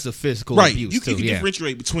signs of physical right. abuse. You can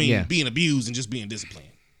differentiate between being abused and just being disciplined.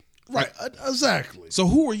 Right, exactly. So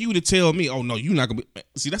who are you to tell me, oh, no, you're not going to be.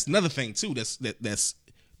 See, that's another thing, too, that's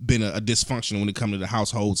been a dysfunction when it comes to the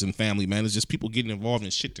households and family, man. It's just people getting involved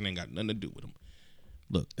in shit that ain't got nothing to do with them.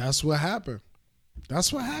 Look. That's what happened,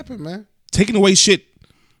 man. Taking away shit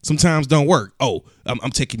sometimes don't work. Oh,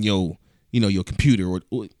 I'm taking your computer or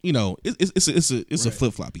it's a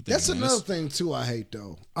flip-floppy thing. That's another thing, too, I hate,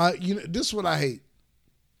 though. This is what I hate.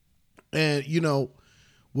 And,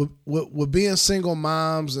 with being single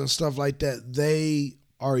moms and stuff like that, they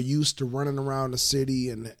are used to running around the city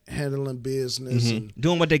and handling business and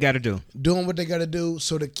doing what they got to do.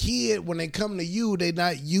 So the kid, when they come to you, they're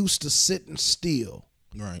not used to sitting still.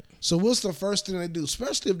 Right. So what's the first thing they do,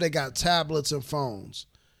 especially if they got tablets and phones?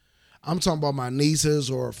 I'm talking about my nieces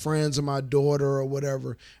or friends of my daughter or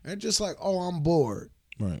whatever, and just like, oh, I'm bored.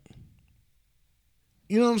 Right.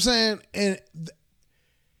 You know what I'm saying? And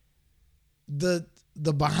the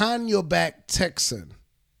behind your back texting,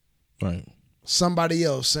 right? Somebody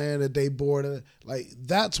else saying that they bored, like,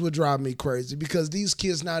 that's what drives me crazy, because these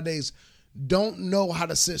kids nowadays don't know how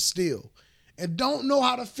to sit still and don't know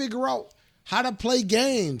how to figure out how to play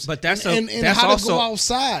games. But that's and that's how also, to go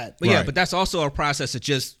outside. But yeah, but that's also a process of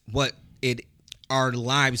just what our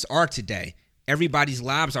lives are today. Everybody's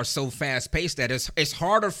lives are so fast paced that it's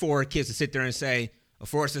harder for kids to sit there and say,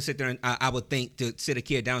 for us to sit there and I would think to sit a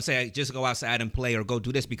kid down and say, hey, just go outside and play or go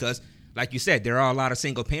do this, because like you said, there are a lot of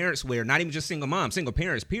single parents where, not even just single moms, single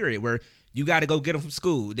parents, period, where you got to go get them from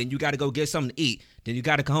school, then you got to go get something to eat, then you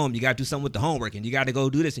got to come home, you got to do something with the homework, and you got to go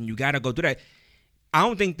do this, and you got to go do that. I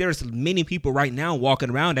don't think there's many people right now walking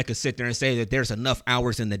around that could sit there and say that there's enough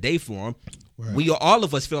hours in the day for them. Right. All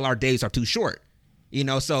of us feel our days are too short,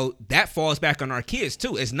 so that falls back on our kids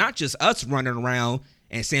too. It's not just us running around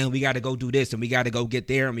and saying we got to go do this and we got to go get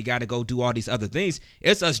there and we got to go do all these other things.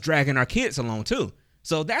 It's us dragging our kids along too.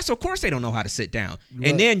 So that's, of course, they don't know how to sit down. Right.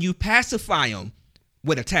 And then you pacify them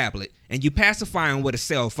with a tablet, and you pacify them with a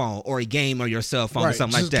cell phone or a game or your cell phone or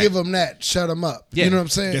something like that. Just give them that. Shut them up. Yeah. You know what I'm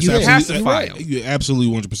saying? You pacify them. You're absolutely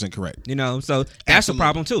 100% correct. So that's a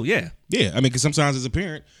problem too. Yeah. Yeah. I mean, because sometimes as a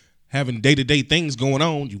parent, having day-to-day things going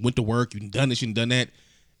on, you went to work, you've done this, you've done that,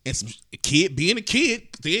 and a kid being a kid,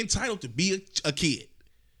 they're entitled to be a kid.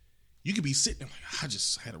 You could be sitting there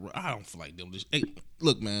like, I don't feel like doing this. Hey,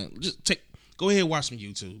 look, man, go ahead and watch some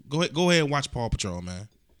YouTube. Go ahead and watch Paw Patrol, man.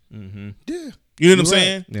 Mm-hmm. Yeah. You know what I'm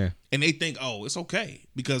saying? Yeah. And they think, oh, it's okay,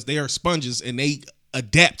 because they are sponges and they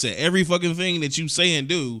adapt to every fucking thing that you say and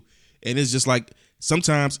do. And it's just like,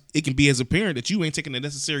 sometimes it can be as a parent that you ain't taking the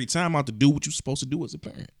necessary time out to do what you're supposed to do as a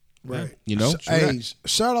parent. Right. You know? Hey,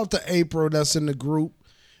 shout out to April that's in the group.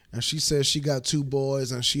 and she said she got 2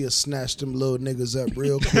 boys and she has snatched them little niggas up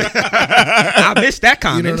real quick. I missed that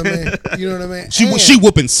comment. You know what I mean? You know what I mean? She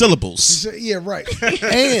whooping syllables. Yeah, right.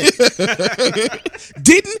 And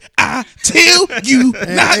Didn't I tell you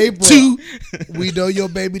not April, to? we know your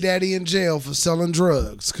baby daddy in jail for selling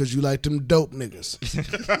drugs because you like them dope niggas.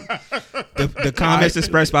 The comments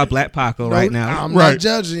expressed by Black Paco right now. I'm Right. not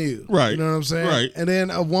judging you. Right. You know what I'm saying? Right. And then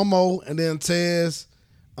one more, and then Tez,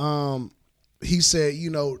 he said,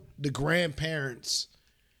 the grandparents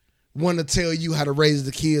want to tell you how to raise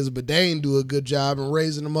the kids, but they ain't do a good job in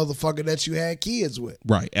raising the motherfucker that you had kids with.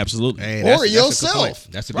 Right, absolutely. Hey, Or that's a good yourself. point.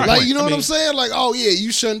 That's a good Like, point. you know what I'm saying? Like, oh yeah,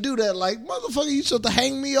 you shouldn't do that. Like, motherfucker, you should have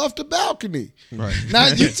hang me off the balcony. Right. Now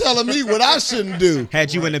you telling me what I shouldn't do.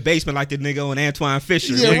 Had you in the basement like the nigga on Antoine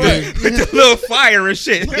Fisher Yeah, with the little fire and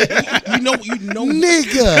shit. You know,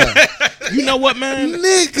 Nigga. you know what, man?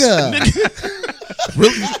 Nigga.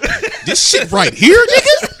 Really? This shit right here,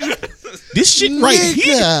 nigga? This shit right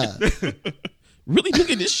here? Nigga. Really,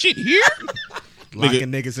 nigga, this shit here? Locking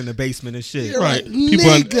niggas in the basement and shit. Yeah, Right.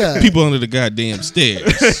 Nigga. People under the goddamn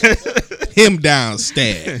stairs. Him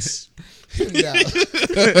downstairs. Yeah.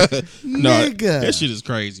 No, Nigga. that shit is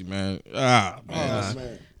crazy, man. Ah, man. Oh,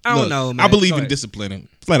 man. I don't Look, know, man. I believe Go in ahead. disciplining.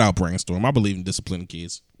 Flat out brainstorm. I believe in disciplining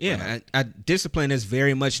kids. Yeah, discipline is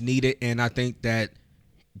very much needed, and I think that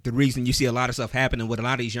the reason you see a lot of stuff happening with a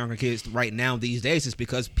lot of these younger kids right now these days is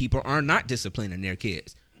because people are not disciplining their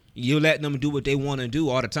kids. You let them do what they want to do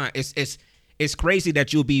all the time. It's crazy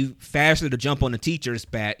that you'll be faster to jump on the teacher's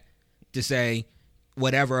back to say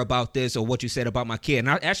whatever about this or what you said about my kid. And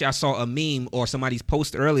I saw a meme or somebody's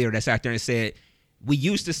post earlier that sat there and said, we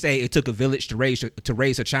used to say it took a village to raise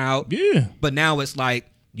a child. Yeah. But now it's like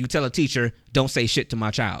you tell a teacher, don't say shit to my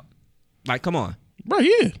child. Like, come on. Right,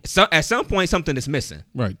 yeah. So at some point, something is missing.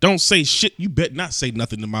 Right. Don't say shit. You better not say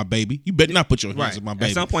nothing to my baby. You better not put your hands on my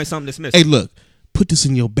baby. At some point, something is missing. Hey, look. Put this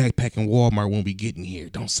in your backpack in Walmart when we get in here.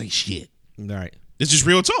 Don't say shit. All right. It's just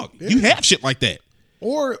real talk. You have shit like that.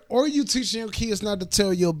 Or you teaching your kids not to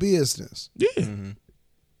tell your business. Yeah.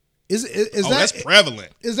 Is That's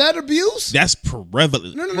prevalent. is that abuse? That's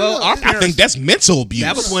prevalent. No. Well, our I parents, think that's mental abuse.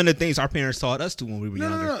 that was one of the things our parents taught us to when we were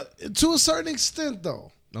younger. No. To a certain extent,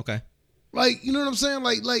 though. Okay. Like, you know what I'm saying?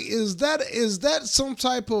 Like is that some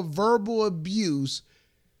type of verbal abuse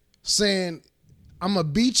saying I'm gonna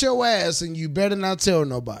beat your ass and you better not tell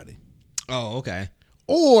nobody? Oh, okay.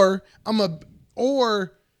 Or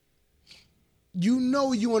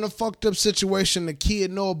you in a fucked up situation, the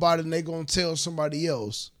kid know about it and they gonna tell somebody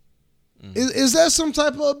else. Is that some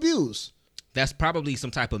type of abuse? That's probably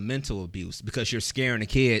some type of mental abuse because you're scaring a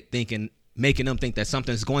kid, making them think that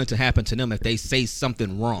something's going to happen to them if they say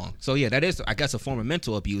something wrong. So yeah, that is, I guess, a form of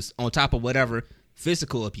mental abuse on top of whatever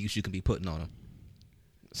physical abuse you can be putting on them.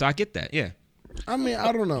 So I get that. Yeah. I mean,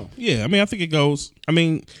 I don't know. Yeah, I mean, I think it goes. I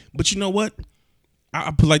mean, but you know what?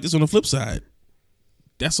 I put like this on the flip side.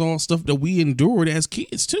 That's all stuff that we endured as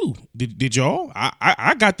kids too. Did y'all?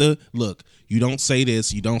 I got the look. You don't say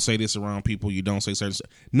this. You don't say this around people. You don't say certain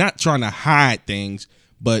stuff. Not trying to hide things,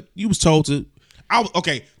 but you was told to.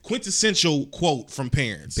 Okay, quintessential quote from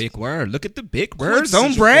parents. Big word. Look at the big words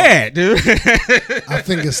on Brad, dude. I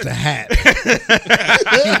think it's the hat.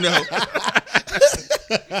 You know,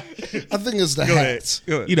 I think it's the hat.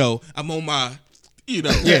 Go ahead. you know, I'm on my. You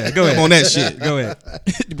know, Yeah, go ahead. I'm on that shit. Go ahead.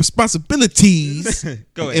 The responsibilities.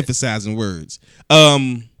 Go of ahead. Emphasizing words.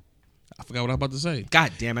 I forgot what I was about to say.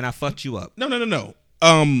 God damn it, I fucked you up. No.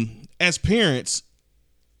 As parents,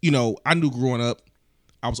 you know, I knew growing up,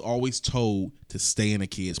 I was always told to stay in a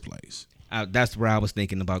kid's place. That's where I was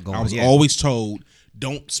thinking about going. I was Yeah. always told,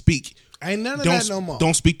 don't speak. Ain't none of Don't that no more.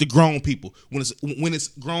 don't speak to grown people. When it's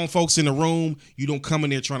grown folks in the room, you don't come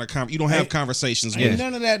in there trying to you don't have conversations Ain't with.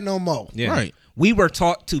 none of that no more. Yeah. Right. We were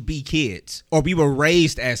taught to be kids, or we were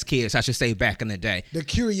raised as kids, I should say, back in the day. The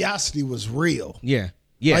curiosity was real. Yeah.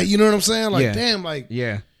 Yeah. Like, you know what I'm saying? Like, Yeah. damn, like,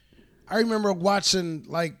 Yeah. I remember watching,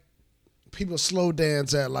 like, people slow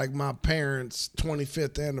dance at, like, my parents'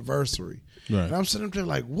 25th anniversary. Right. And I'm sitting up there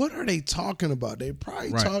like, what are they talking about? They probably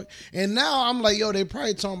Right. talk. And now I'm like, yo, they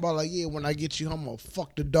probably talking about, like, yeah, when I get you home, I'm going to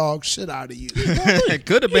fuck the dog shit out of you. It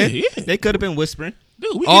could have been. Yeah, yeah. They could have been whispering.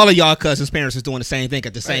 Dude, All of y'all cousins' parents is doing the same thing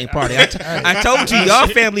at the same party. I told you, y'all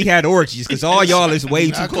family had orgies because all y'all is way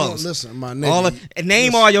too I can't- close. Listen, my nigga.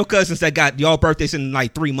 Name all your cousins that got y'all birthdays in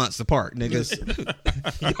like 3 months apart, niggas.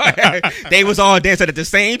 They was all dancing at the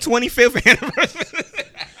same 25th anniversary.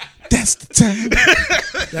 That's the time.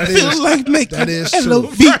 That Feel is, like making that is true.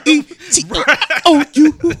 LOVETOU.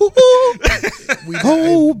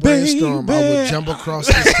 brainstorm, I would jump across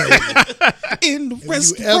this table. In the If you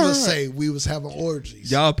restaurant. ever say we was having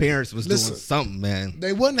orgies, Y'all parents was Listen. doing something, man.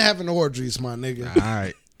 they wasn't having orgies, my nigga. All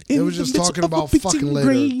right. They In was the just midst talking of a about beating fucking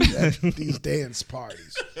rain. later at these dance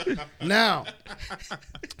parties. Now,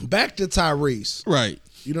 back to Tyrese. Right.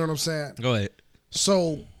 You know what I'm saying? Go ahead.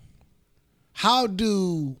 So, how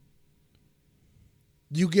do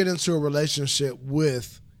you get into a relationship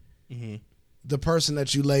with the person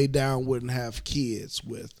that you laid down with and have kids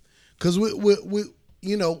with? Because we,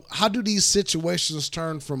 you know, how do these situations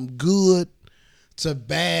turn from good to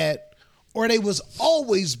bad, or they was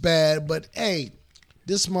always bad, but hey,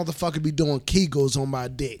 this motherfucker be doing Kegels on my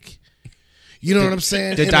dick. You know what I'm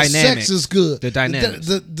saying? the And dynamics. The sex is good. The dynamics.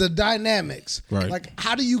 The dynamics. Right. Like,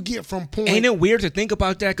 how do you get from point? Ain't it weird to think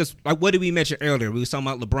about that? Because like, what did we mention earlier? We was talking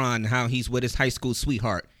about LeBron and how he's with his high school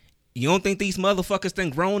sweetheart. You don't think these motherfuckers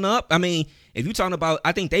then grown up? I mean, if you talking about,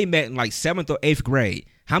 I think they met in like 7th or 8th grade.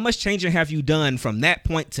 How much changing have you done from that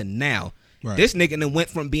point to now? Right. This nigga then went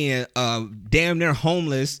from being a damn near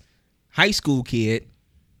homeless high school kid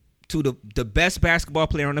to the best basketball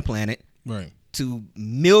player on the planet, Right. to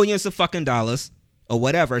millions of fucking dollars or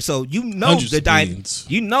whatever. So you know Hundreds the of millions.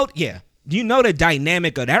 you know the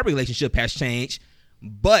dynamic of that relationship has changed,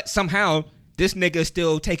 but somehow this nigga is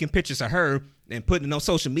still taking pictures of her and putting it on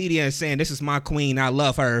social media and saying this is my queen, I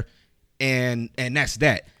love her, and that's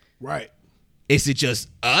that. Right. Is it just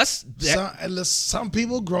us? Some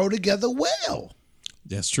people grow together well.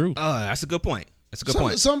 That's true. That's a good point. That's a good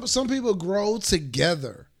point. Some people grow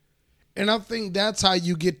together, and I think that's how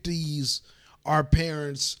you get these. Our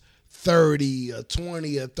parents 30 or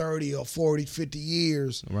 20 or 30 or 40, 50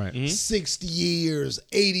 years, Right. 60 years,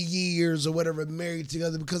 80 years or whatever married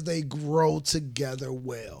together because they grow together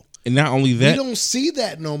well. And not only We that, don't see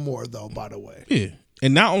that no more though, by the way. yeah.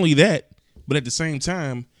 And not only that, but at the same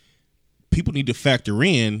time, people need to factor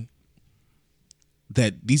in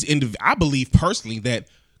that these I believe personally that,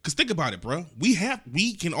 because think about it, bro. We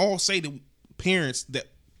can all say that parents that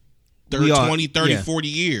 20, 30, 40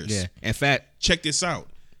 years. Yeah. In fact, Check this out.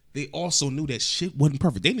 They also knew that shit wasn't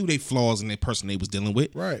perfect. They knew they flaws in that person they was dealing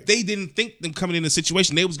with. Right. They didn't think them coming in a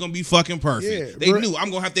situation they was gonna be fucking perfect. Yeah, they right. knew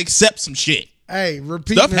I'm gonna have to accept some shit. Hey,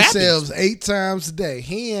 repeating Stuff themselves 8 times a day.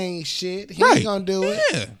 He ain't shit. He Right. ain't gonna do it.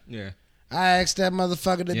 Yeah. yeah. I asked that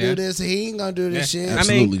motherfucker to Yeah. do this. He ain't gonna do this Yeah. shit.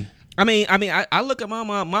 Absolutely. I mean, I look at my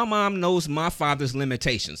mom. My mom knows my father's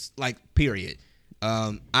limitations, like, period.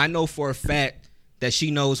 I know for a fact that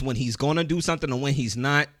she knows when he's going to do something and when he's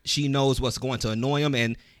not. She knows what's going to annoy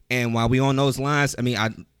him. And while we on those lines, I mean,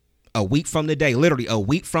 a week from today, literally a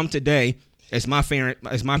week from today, is my parents'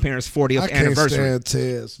 40th I can't anniversary. stand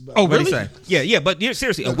Tez. But Oh, What do you really? say? Yeah, but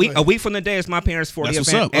seriously, a week from the day is my parents' 40th That's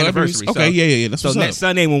what's up. Oh, that anniversary. means- okay, yeah. That's so what's next up.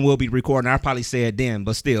 Sunday when we'll be recording, I'll probably say it then.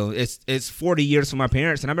 But still, it's 40 years for my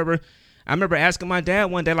parents, and I remember asking my dad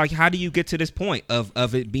one day, like, how do you get to this point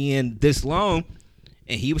of it being this long?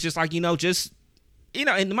 And he was just like,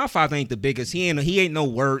 and my father ain't the biggest. He ain't no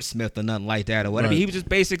wordsmith or nothing like that or whatever. Right. He was just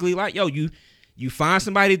basically like, yo, you find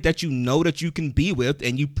somebody that you know that you can be with,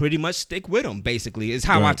 and you pretty much stick with them. Basically, is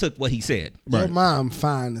how I Right. took what he said. your Right. mom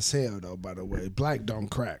fine as hell though, by the way. Black don't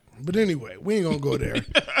crack. But anyway, we ain't gonna go there.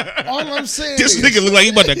 All I'm saying This is, nigga look like he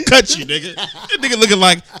about to cut you, nigga. This nigga looking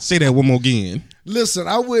like, say that one more again. listen,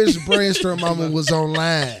 I wish Brainstorm Mama was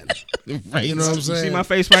online. Right. You know what I'm saying? see my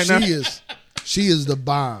face right now? She is the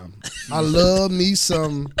bomb. I love me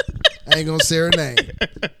some. I ain't gonna say her name.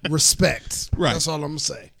 Respect. Right. That's all I'm gonna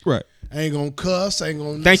say. Right. I ain't gonna cuss. I ain't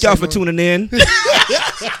gonna. Thank say y'all for no- tuning in.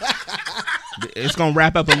 It's gonna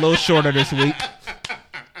wrap up a little shorter this week,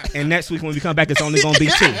 and next week when we come back, it's only gonna be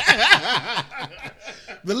 2.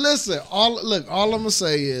 But listen, all I'm gonna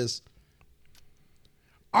say is,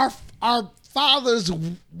 our fathers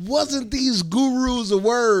wasn't these gurus of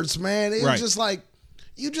words, man. It was Right. just like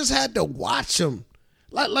you just had to watch them.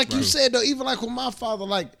 Like you said though, even like with my father,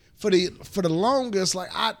 like for the longest, like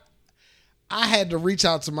I had to reach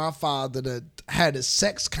out to my father to had a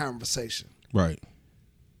sex conversation. Right.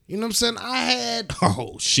 You know what I'm saying? I had.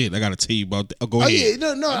 Oh shit! I gotta tell you about that. Oh, go Oh ahead.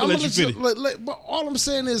 yeah, no. I'm I'm gonna let you finish. but all I'm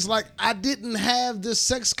saying is like I didn't have this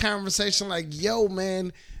sex conversation. Like, yo,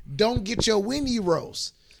 man, don't get your weenie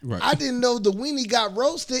roast. Right. I didn't know the weenie got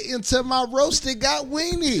roasted until my roasted got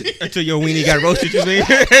weenie. Until your weenie got roasted, you mean?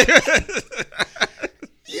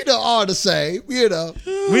 You know, all the same. You know,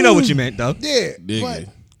 We know what you meant, though. yeah. Nigga.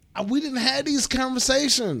 But we didn't have these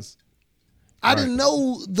conversations. I didn't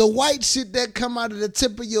know the white shit that come out of the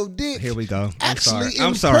tip of your dick. Here we go. Actually,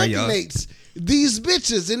 I'm sorry, y'all. impregnates these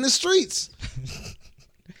bitches in the streets.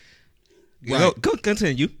 Go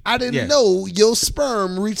continue. I didn't know your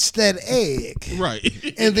sperm reached that egg. Right.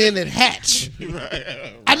 And then it hatched.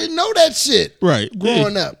 Right. I didn't know that shit. Right.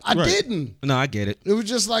 Growing up. I Right. didn't. No, I get it. It was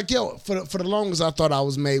just like, yo, for the longest I thought I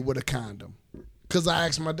was made with a condom. Because I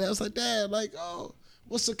asked my dad, I was like, Dad, like, oh,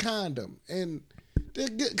 what's a condom? And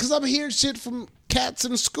because I'm hearing shit from cats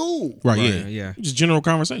in school. Right, Right, yeah. yeah. Just general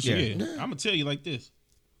conversation. Yeah. Yeah. I'm going to tell you like this.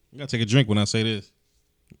 You got to take a drink when I say this.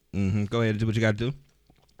 Mm-hmm. Go ahead and do what you got to do.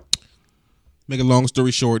 Make a long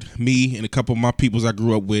story short, me and a couple of my peoples I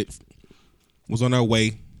grew up with was on our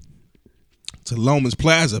way to Loman's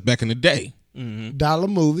Plaza back in the day. Dollar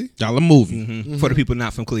movie. Dollar movie. Mm-hmm. For the people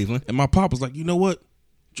not from Cleveland. And my pop was like, you know what,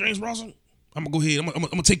 James Rawson, I'm going to go ahead. I'm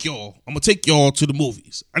gonna take y'all. I'm going to take y'all to the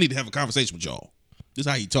movies. I need to have a conversation with y'all. This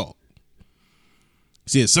is how he talk.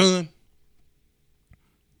 He said, son,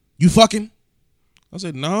 you fucking? I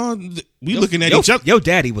said, no, we looking at each other. Your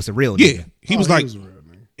daddy was a real Yeah. nigga. He was like,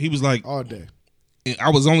 he was like, all day. and I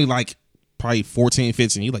was only like probably 14,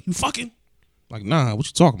 15. He like, you fucking? Like, nah, what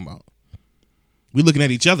you talking about? We looking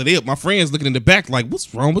at each other. My friends looking in the back like,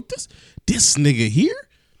 what's wrong with this? This nigga here?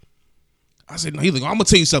 I said, no, he's like, I'm going to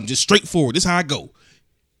tell you something just straightforward. This is how I go.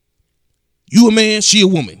 You a man, she a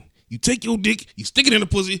woman. You take your dick, you stick it in the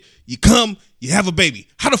pussy, you come, you have a baby.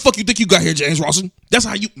 How the fuck you think you got here, James Rawson? That's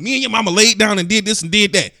how me and your mama laid down and did this and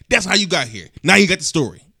did that. That's how you got here. Now you got the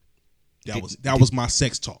story. That was my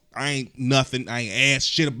sex talk. I ain't nothing. I ain't asked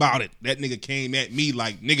shit about it. That nigga came at me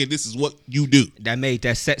like, nigga, this is what you do. That made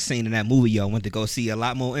that set scene in that movie y'all went to go see a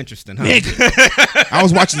lot more interesting, huh? Nigga. I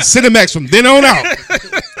was watching Cinemax from then on out.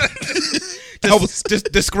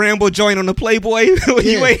 Just the scrambled joint on the Playboy when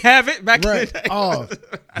you ain't have it back in Right. the day. Oh,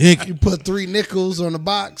 Nigga, you put 3 nickels on the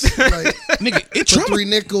box. Like, nigga, it put 3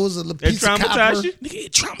 nickels, a piece of copper. traumatized you? Nigga,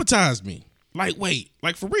 it traumatized me. Like, wait,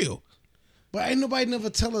 like for real. But ain't nobody never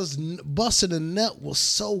tell us busting a nut was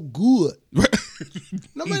so good.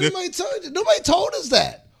 Nobody told you. Nobody told us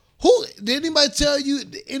that. Who did anybody tell you?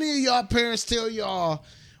 Did any of y'all parents tell y'all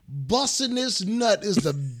busting this nut is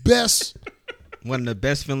the best? One of the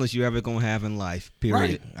best feelings you ever gonna have in life. Period.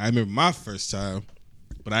 Right. I remember my first time,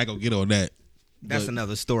 but I ain't gonna get on that. That's But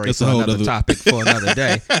another story that's for a whole another other- topic for another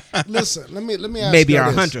day. Listen, let me ask Maybe you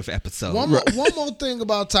our this. 100th episode. One more thing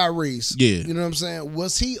about Tyrese. Yeah. You know what I'm saying?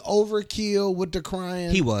 Was he overkill with the crying?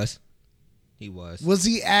 He was. Was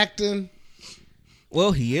he acting?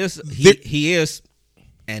 Well, he is. He is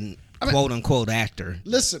an quote unquote actor.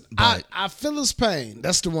 Listen, But- I feel his pain.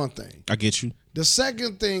 That's the one thing. I get you. The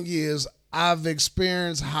second thing is I've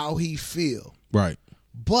experienced how he feel. Right.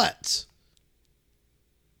 But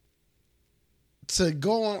to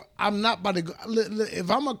go on, I'm not about to go.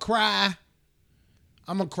 If I'm going to cry,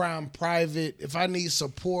 I'm going to cry in private. If I need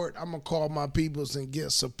support, I'm going to call my peoples and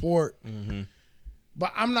get support. Mm-hmm.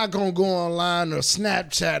 But I'm not going to go online or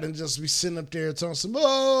Snapchat and just be sitting up there telling some,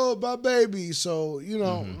 oh, my baby. So, you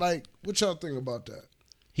know, like, what y'all think about that?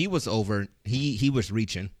 He was over. He was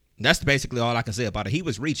reaching. That's basically all I can say about it. He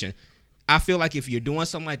was reaching. I feel like if you're doing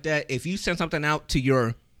something like that, if you send something out to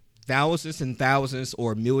your thousands and thousands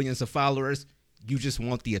or millions of followers, you just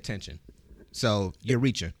want the attention. So you're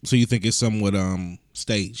reaching. So you think it's somewhat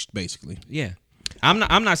staged, basically? Yeah. I'm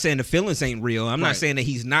not saying the feelings ain't real. I'm Right. not saying that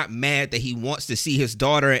he's not mad that he wants to see his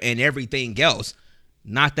daughter and everything else.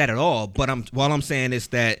 Not that at all. But all I'm saying is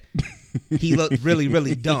that he looked really,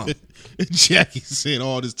 really dumb. Jackie said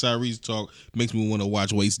all this Tyrese talk makes me want to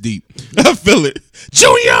watch Waist Deep. I feel it.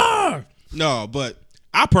 Junior! No, but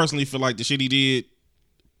I personally feel like the shit he did,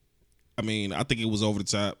 I mean, I think it was over the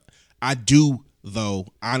top. I do, though,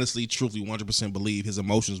 honestly, truthfully, 100% believe his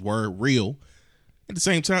emotions were real. At the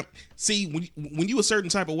same time, see, when you a certain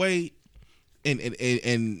type of way and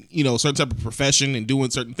you know, certain type of profession and doing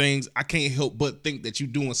certain things, I can't help but think that you're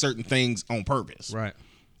doing certain things on purpose. Right.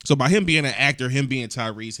 So by him being an actor, him being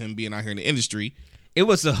Tyrese, him being out here in the industry, It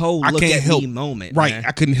was a whole I look can't at help me moment. Right. Man.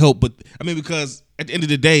 I couldn't help but I mean, because at the end of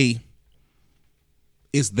the day,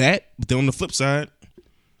 it's that, but then on the flip side,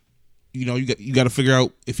 you know, you got to figure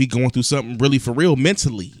out if he going through something really for real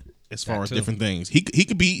mentally as far That as too. different things. He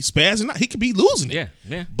could be spazzing out. He could be losing it.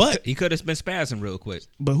 Yeah. But he could have been spazzing real quick.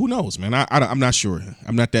 But who knows, man? I'm not sure.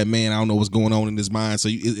 I'm not that man. I don't know what's going on in his mind. So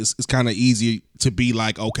it's kind of easy to be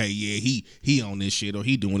like, okay, yeah, he on this shit, or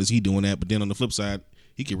he doing this, he doing that. But then on the flip side,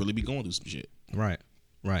 he could really be going through some shit. Right.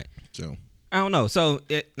 So I don't know. So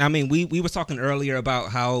we was talking earlier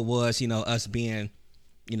about how it was, you know, us being,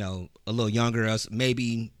 you know, a little younger, us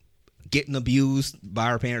maybe getting abused by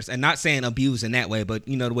our parents, and not saying abused in that way, but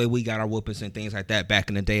you know, the way we got our whoopings and things like that back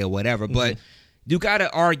in the day or whatever. But you got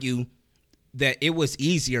to argue that it was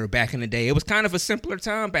easier back in the day. It was kind of a simpler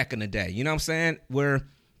time back in the day. You know what I'm saying? Where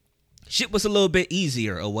shit was a little bit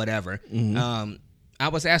easier or whatever. I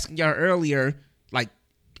was asking y'all earlier, like,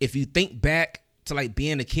 if you think back to like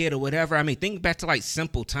being a kid or whatever, I mean, think back to like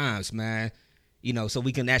simple times, man. You know, so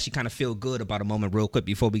we can actually kind of feel good about a moment real quick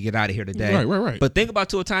before we get out of here today. Right. But think about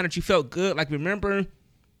to a time that you felt good. Like, remember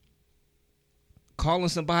calling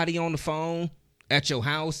somebody on the phone at your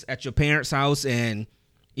house, at your parents' house, and,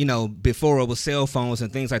 you know, before it was cell phones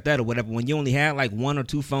and things like that or whatever, when you only had like 1 or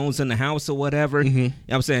 2 phones in the house or whatever, you know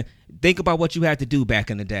what I'm saying? Think about what you had to do back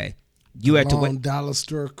in the day. You had to wait. dollar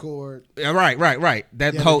store cord. Right.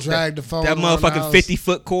 That You whole had to drag the phone that around the motherfucking house.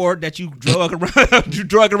 50-foot cord that you drug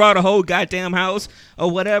around, the whole goddamn house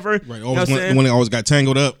or whatever. Right. You know what I'm The saying? one that always got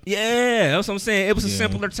tangled up. Yeah, that's what I'm saying. It was a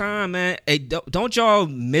simpler time, man. Hey, don't y'all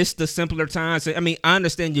miss the simpler times? I mean, I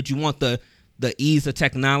understand that you want the ease of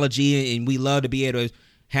technology, and we love to be able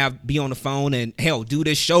to be on the phone and hell do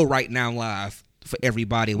this show right now live for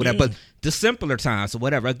everybody, whatever. But the simpler times or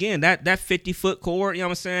whatever. Again, that 50-foot cord, you know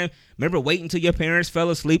what I'm saying? Remember waiting till your parents fell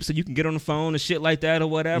asleep so you can get on the phone and shit like that or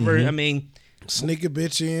whatever. I mean, Sneak a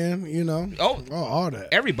bitch in, you know. All that.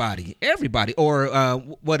 everybody. Or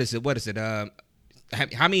what is it? How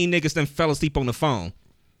many niggas then fell asleep on the phone?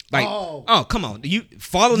 Like, oh come on, you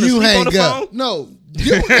falling You asleep on the hang up. phone? No,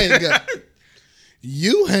 you hang up.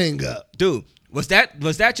 You hang up. Dude, was that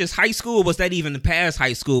just high school? Or was that even past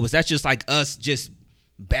high school? Was that just like us just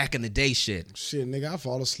back in the day shit? Shit, nigga, I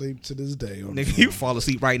fall asleep to this day. Nigga, you fall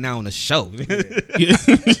asleep right now on the show.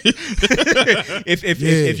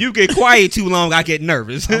 If you get quiet too long, I get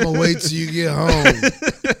nervous. I'm gonna wait till you get home.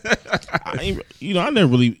 I never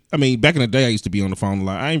really. I mean, back in the day, I used to be on the phone a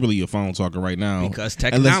lot. I ain't really a phone talker right now Because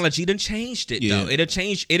technology done changed it, though. It'll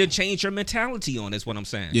change your mentality on it, is what I'm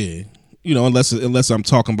saying. Yeah, unless I'm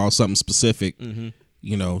talking about something specific, then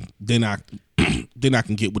I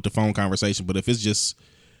can get with the phone conversation. But if it's just,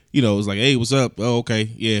 it's like, hey, what's up? Oh, okay,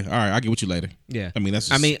 yeah, all right, I'll get with you later. Yeah, I mean that's.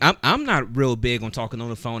 Just, I'm not real big on talking on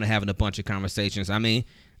the phone and having a bunch of conversations. I mean,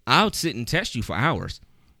 I'll sit and text you for hours.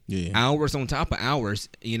 Yeah, hours on top of hours.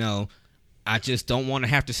 I just don't want to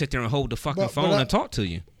have to sit there and hold the fucking phone and talk to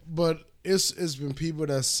you. But it's been people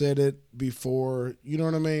that said it before. You know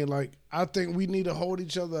what I mean? Like, I think we need to hold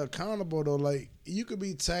each other accountable though. Like, you could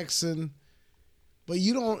be texting, but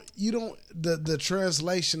you don't the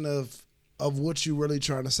translation of what you really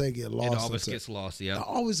trying to say get lost. It always gets lost. Yeah, I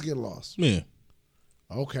always get lost. Yeah.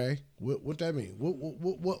 Okay, what that mean?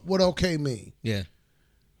 What okay mean? Yeah.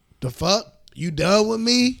 The fuck? You done with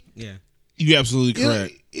me? Yeah. You absolutely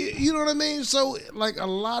correct. You know what I mean? So, like, a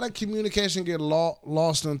lot of communication get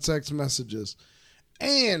lost in text messages.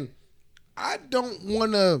 And I don't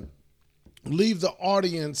want to leave the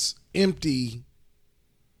audience empty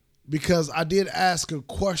because I did ask a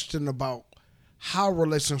question about how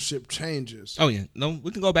relationship changes. Oh, yeah. No, we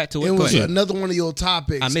can go back to it. It was Go ahead. another one of your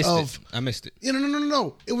topics. I missed it.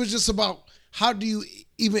 No. It was just about how do you,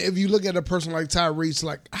 even if you look at a person like Tyrese,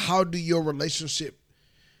 like, how do your relationship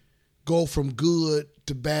go from good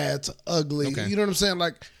to bad to ugly? Okay. You know what I'm saying?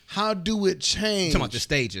 Like, how do it change? Talking about the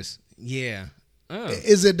stages. Yeah. Oh.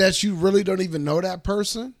 Is it that you really don't even know that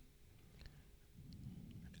person?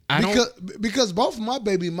 Because both of my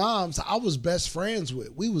baby moms, I was best friends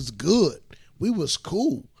with. We was good. We was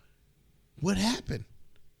cool. What happened?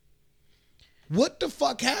 What the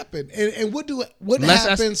fuck happened? And what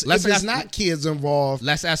happens if it's not kids involved?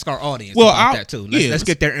 Let's ask our audience about that too. Let's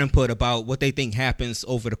get their input about what they think happens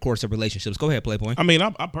over the course of relationships. Go ahead, Playboy. I mean,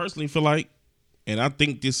 I personally feel like, and I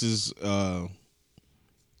think this is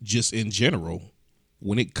just in general,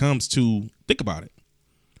 when it comes to, think about it.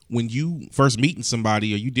 When you first meeting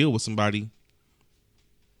somebody or you deal with somebody,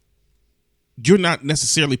 you're not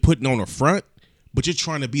necessarily putting on a front, but you're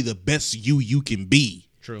trying to be the best you can be.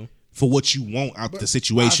 True. For what you want out the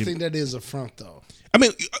situation. I think that is a front, though. I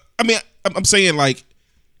mean, I'm saying, like,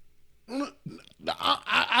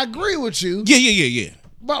 I agree with you. Yeah.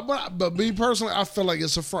 But me personally, I feel like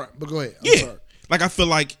it's a front. But go ahead. I'm sorry. Like, I feel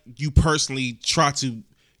like you personally try to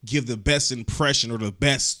give the best impression or the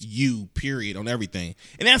best you, period, on everything.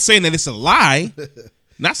 And not saying that it's a lie.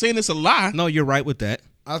 Not saying it's a lie. No, you're right with that.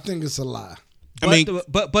 I think it's a lie.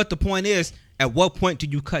 But the point is, at what point do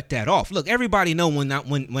you cut that off? Look, everybody know when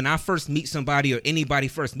I first meet somebody or anybody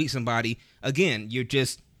first meet somebody, again, you're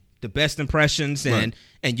just the best impressions and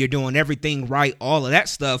you're doing everything right, all of that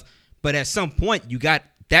stuff. But at some point,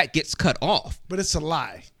 that gets cut off. But it's a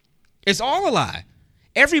lie. It's all a lie.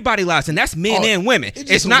 Everybody lies, and that's men and women.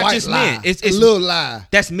 It's not just lie. men. It's a little lie.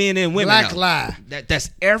 That's men and women. Black lie.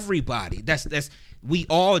 That's everybody. That's we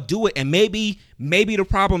all do it, and maybe the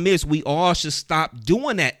problem is we all should stop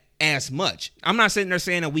doing that as much. I'm not sitting there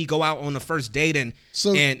saying that we go out on the first date and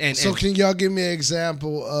So can y'all give me an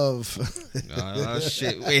example of?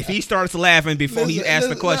 Shit. If he starts laughing before he asks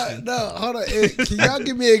the question, no, hold on. Can y'all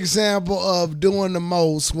give me an example of doing the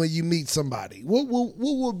most when you meet somebody? What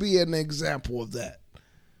would be an example of that?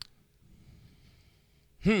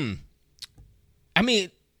 I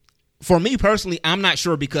mean, for me personally, I'm not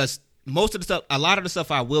sure because most of the stuff, a lot of the stuff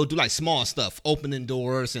I will do, like small stuff, opening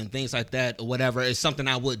doors and things like that or whatever, is something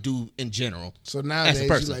I would do in general. So nowadays,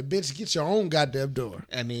 you're like, bitch, get your own goddamn door.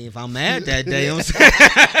 I mean, if I'm mad that day, I'm saying,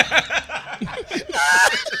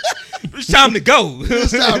 it's time to go.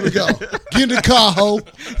 It's time to go. Get in the car, ho.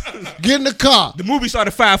 Get in the car. The movie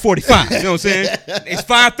started 5:45. You know what I'm saying? It's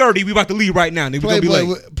 5:30. We about to leave right now. Nigga, we gonna be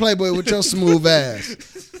late. Playboy with your smooth ass.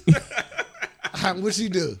 What you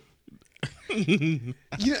do? Listen,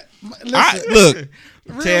 look,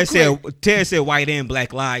 Ted said white and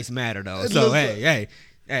black lives matter though. So listen,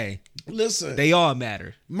 hey, listen, they all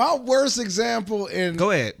matter. My worst example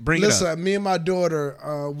go ahead, bring it up. Listen, me and my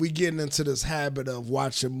daughter, we getting into this habit of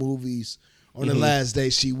watching movies on the last day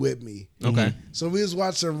she with me. Okay, so we was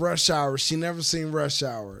watching Rush Hour. She never seen Rush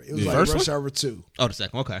Hour. It was like First Rush one? Hour 2. Oh, the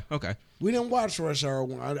second. Okay. We didn't watch Rush Hour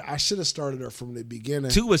 1. I should have started her from the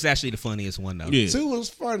beginning. 2 was actually the funniest one though. Yeah. 2 was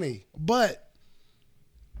funny, but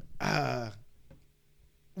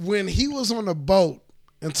when he was on the boat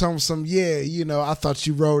and told him I thought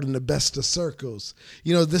you rode in the best of circles.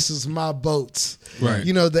 This is my boats. Right.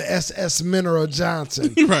 The SS Mineral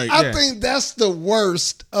Johnson. Right. I think that's the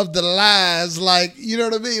worst of the lies. Like, you know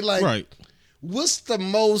what I mean? Like, Right. What's the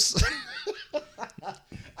most?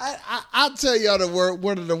 I'll tell y'all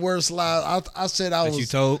one of the worst lies. I said I That was. you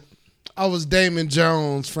told? I was Damon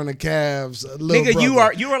Jones from the Cavs. Little Nigga,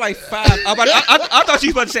 brother. you are like 5. I thought you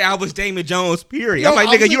was about to say I was Damon Jones. Period. I'm like,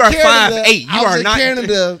 I was nigga, in you are Canada. 5'8". You are in not.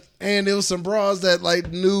 Canada, and there was some bras that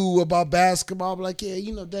like knew about basketball. I'm like,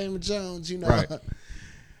 Damon Jones. Right.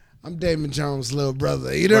 I'm Damon Jones' little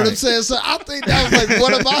brother. You know what I'm saying? So I think that was like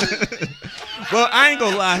one of my. Well, I ain't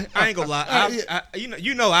gonna lie.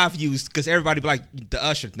 I've used, because everybody be like the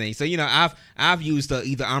Usher thing. So I've used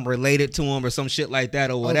either I'm related to him or some shit like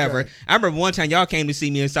that or whatever. Okay. I remember one time y'all came to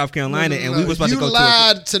see me in South Carolina and we was about to go You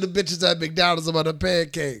lied to the bitches at McDonald's about the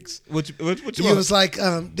pancakes. What you He was like,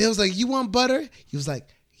 they was like, you want butter? He was like,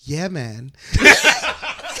 yeah, man.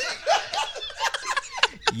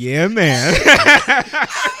 Yeah, man.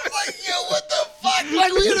 Like, yo, what the fuck?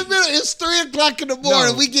 Like, we in the middle. It's 3:00 in the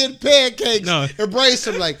morning. No. We getting pancakes. No. Embrace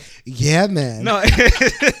him like, yeah, man. No.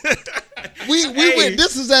 We went.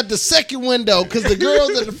 This is at the second window because the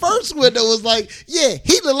girls at the first window was like, yeah,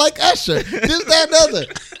 he look like Usher. This, that, and other.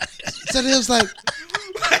 So they was like,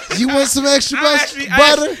 you want some extra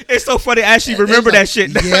butter? It's so funny. I actually remember that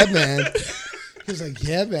shit. Yeah, man. He was like,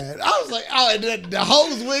 yeah, man. I was like, oh, and the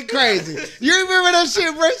hoes went crazy. You remember that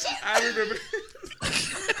shit, Bruce? I remember.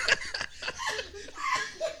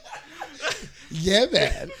 Yeah,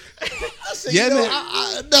 man. I said, Yeah,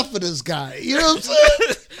 man. enough of this guy. You know what I'm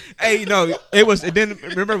saying? Hey, it was. And then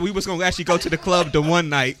remember, we was gonna actually go to the club the one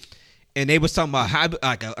night, and they was talking about how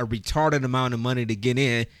like a retarded amount of money to get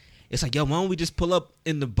in. It's like, yo, why don't we just pull up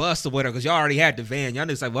in the bus or whatever? Because y'all already had the van. Y'all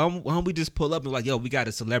just like, why don't we just pull up and like, yo, we got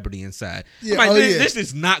a celebrity inside. Yeah, I'm like, yeah. this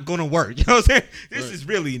is not gonna work. You know what I'm saying? This is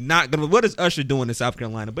really not gonna. What is Usher doing in South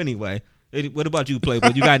Carolina? But anyway, what about you,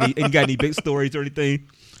 Playboy? You got any big stories or anything?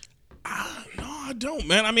 No, I don't,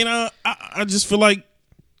 man. I mean, I just feel like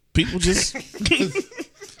people just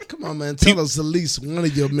Come on, man. Tell us at least one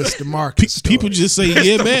of your Mr. Marcus stories. people just say,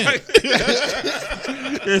 yeah, man.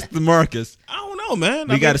 It's the Marcus. I don't know, man.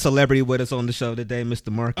 We got a celebrity with us on the show today,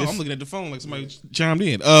 Mr. Marcus. Oh, I'm looking at the phone like somebody chimed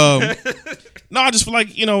in. No, I just feel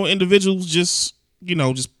like individuals just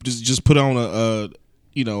put on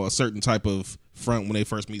a certain type of front when they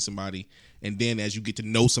first meet somebody, and then as you get to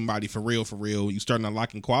know somebody for real, you start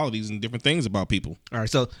unlocking qualities and different things about people. All right,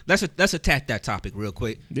 so let's attack that topic real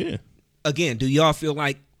quick. Yeah. Again, do y'all feel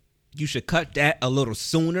like you should cut that a little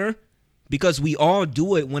sooner? Because we all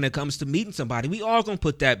do it when it comes to meeting somebody. We all gonna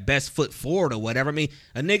put that best foot forward or whatever. I mean,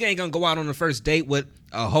 a nigga ain't gonna go out on the first date with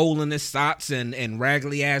a hole in his socks and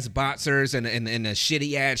raggedy ass boxers and a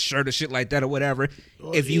shitty ass shirt or shit like that or whatever.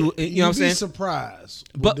 If you know what I'm saying? You'd be surprised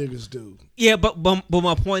what niggas do. Yeah, but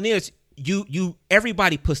my point is, you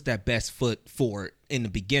everybody puts that best foot forward in the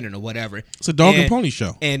beginning or whatever. It's a dog and pony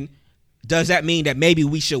show. And does that mean that maybe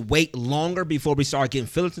we should wait longer before we start getting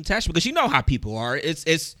feelings attached? Because you know how people are.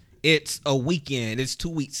 It's a weekend. It's 2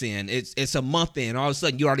 weeks in. It's a month in. All of a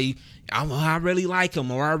sudden, you already, I really like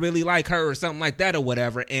him or I really like her or something like that or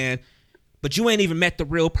whatever. But you ain't even met the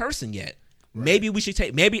real person yet. Right.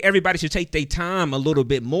 Maybe everybody should take their time a little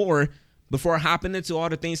bit more before hopping into all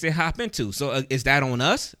the things they hop into. So is that on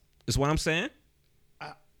us? Is what I'm saying?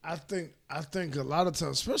 I think a lot of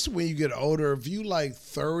times, especially when you get older, if you like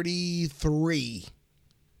 33,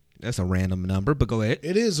 that's a random number, but go ahead.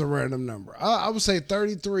 It is a random number. I would say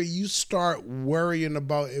 33, you start worrying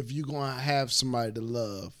about if you're going to have somebody to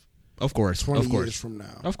love. Of course. 20 of course. years from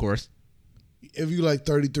now. Of course. If you like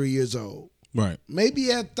 33 years old. Right.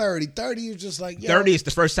 Maybe at 30. 30 is just like, yo. 30 is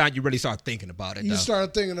the first time you really start thinking about it, You though.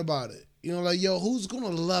 start thinking about it. You know, like, yo, who's going to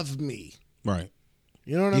love me? Right.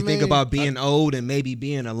 You know what I mean? You think about being old and maybe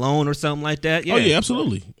being alone or something like that? Yeah. Oh, yeah,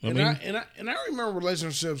 absolutely. I remember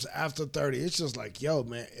relationships after 30. It's just like, yo,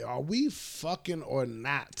 man, are we fucking or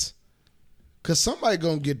not? Because somebody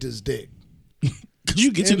going to get this dick.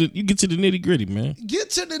 You get to the nitty gritty, man. Get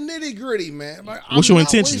to the nitty gritty, man. Like, What's I'm your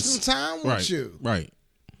not intentions? wasting time with you. Right.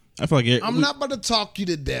 I feel like I'm not about to talk you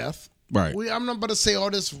to death. Right. I'm not about to say all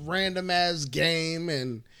this random ass game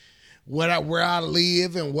and where I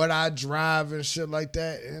live and what I drive and shit like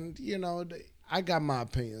that. And you know, I got my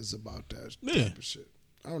opinions about that type of shit.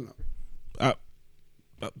 I don't know.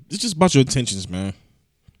 It's just about your intentions, man.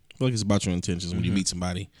 I feel like it's about your intentions when you meet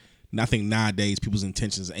somebody. And I think nowadays people's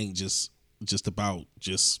intentions ain't just about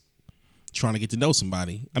just trying to get to know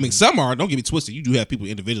somebody. I mean, some are. Don't get me twisted. You do have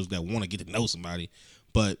individuals that want to get to know somebody,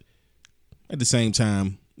 but at the same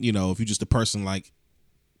time, you know, if you're just a person like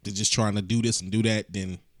they're just trying to do this and do that,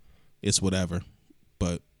 then it's whatever.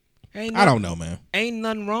 But I don't know, man. Ain't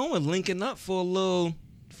nothing wrong with linking up for a little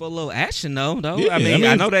action, though. Yeah, I mean,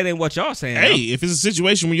 I know that ain't what y'all saying. Hey, if it's a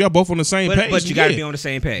situation where y'all both on the same page, but you got to be on the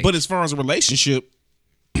same page. But as far as a relationship,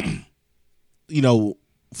 you know,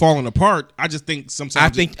 falling apart, I just think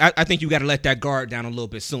sometimes I think you got to let that guard down a little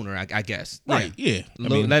bit sooner. I guess. Right? Yeah.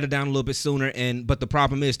 Let it down a little bit sooner. But the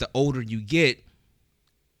problem is, the older you get,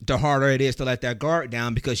 the harder it is to let that guard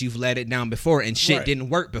down because you've let it down before and shit didn't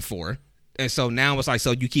work before. And so now it's like,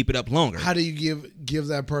 so you keep it up longer. How do you give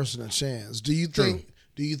that person a chance? Do you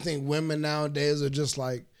think women nowadays are just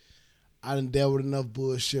like, I done dealt with enough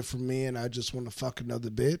bullshit from men, I just want to fuck another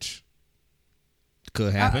bitch?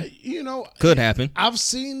 Could happen. Could happen. I'm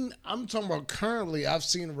talking about currently, I've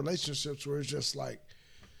seen relationships where it's just like,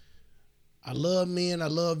 I love men, I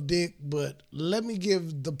love dick, but let me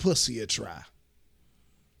give the pussy a try.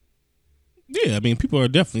 Yeah, I mean, people are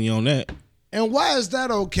definitely on that. And why is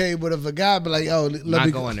that okay? But if a guy be like, "Oh, let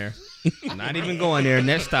me go there," not even going there.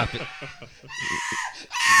 Next topic.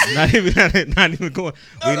 Not even going.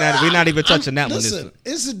 We're not even touching that one. Listen,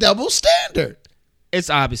 it's a double standard. It's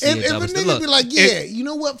obviously a double standard. If a nigga be like, "Yeah, you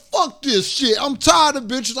know what? Fuck this shit. I'm tired of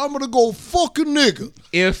bitches. I'm gonna go fuck a nigga."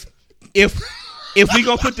 If we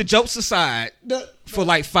gonna put the jokes aside for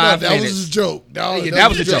like 5 minutes, that was a joke. That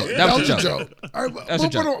was a joke. That was a joke. That's a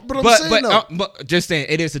joke. But I'm saying but just saying,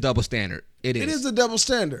 it is a double standard. It is a double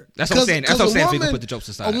standard. That's what I'm saying. That's what I'm saying. If we can put the jokes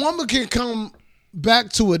aside, a woman can come back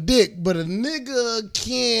to a dick, but a nigga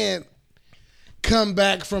can't come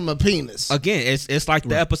back from a penis. Again, it's like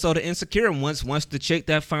the episode of Insecure. Once the chick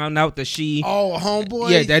that found out that she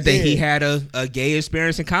homeboy, that he had a gay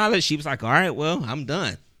experience in college, she was like, all right, well, I'm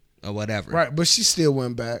done or whatever. Right, but she still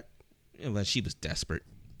went back. Yeah, well, she was desperate,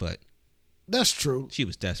 but that's true. She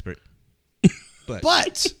was desperate, but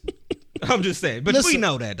I'm just saying. But we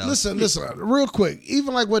know that though. Listen, real quick.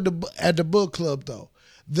 Even like at the book club though,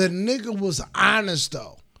 the nigga was honest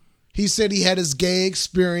though. He said he had his gay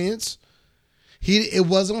experience. It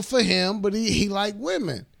wasn't for him, but he liked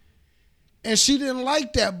women, and she didn't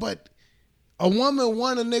like that. But a woman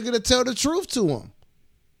wanted a nigga to tell the truth to him.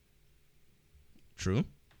 True.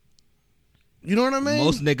 You know what I mean?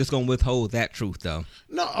 Most niggas gonna withhold that truth though.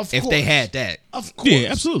 No, of course. If they had that. Of course.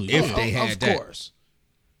 Yeah, absolutely. If they had that. Of course.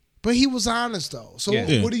 But he was honest though. So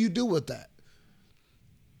what do you do with that?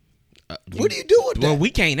 What do you do with that? Well,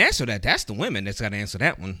 we can't answer that. That's the women that's got to answer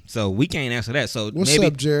that one. So we can't answer that. So what's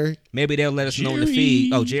up, Jerry? Maybe they'll let us know in the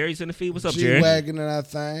feed. Oh, Jerry's in the feed. What's up, Jerry? G-Wagon and that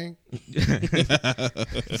thing.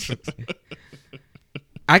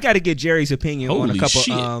 I got to get Jerry's opinion on a couple.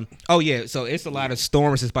 Shit. So it's a lot of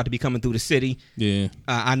storms that's about to be coming through the city. Yeah.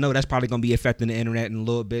 I know that's probably going to be affecting the internet in a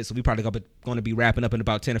little bit. So we probably going to be wrapping up in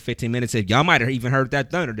about 10 or 15 minutes. If y'all might have even heard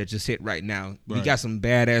that thunder that just hit right now. Right. We got some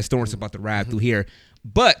badass storms about to ride through here.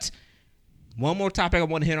 But one more topic I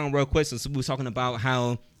want to hit on real quick, since we were talking about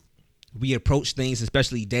how we approach things,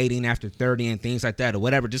 especially dating after 30 and things like that or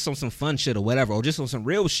whatever, just on some fun shit or whatever, or just on some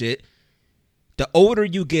real shit. The older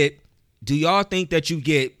you get, do y'all think that you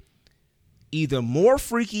get either more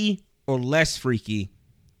freaky or less freaky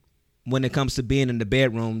when it comes to being in the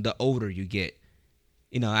bedroom the older you get?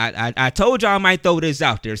 You know, I told y'all I might throw this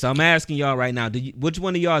out there, so I'm asking y'all right now, which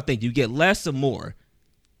one of y'all think you get less or more?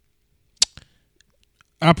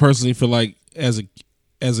 I personally feel like as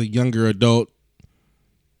a younger adult,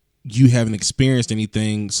 you haven't experienced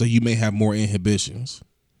anything, so you may have more inhibitions.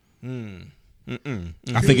 I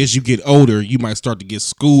think as you get older, you might start to get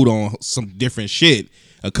schooled on some different shit.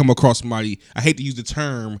 Come across somebody, I hate to use the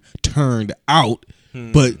term turned out,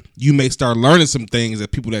 but you may start learning some things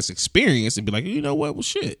that people that's experienced and be like, you know what, well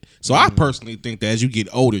shit. So I personally think that as you get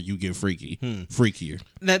older, you get freakier.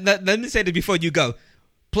 Let me say this before you go.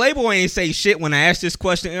 Playboy ain't say shit when I asked this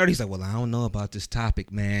question earlier. He's like, well, I don't know about this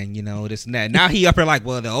topic, man. You know, this and that. Now he up here like,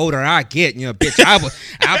 well, the older I get, you know, bitch, I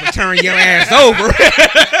would turn your ass over.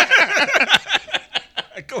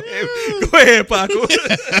 Go ahead, Paco.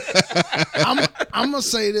 I'm gonna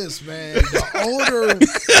say this, man.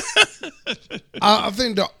 I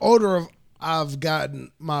think the older I've gotten,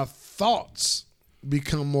 my thoughts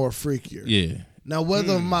become more freakier. Yeah. Now,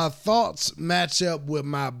 whether my thoughts match up with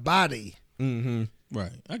my body,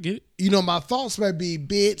 Right. I get it. you know, my thoughts may be,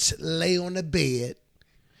 bitch, lay on the bed,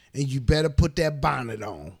 and you better put that bonnet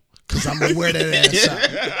on, because I'm going to wear that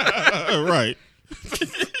ass out. Right.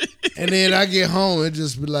 And then I get home and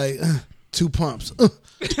just be like, 2 pumps.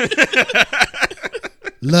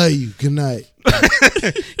 Love you. Good night.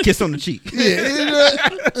 Kiss on the cheek.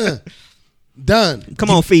 Yeah. Done. Come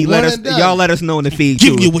on, feed. Y'all let us know in the feed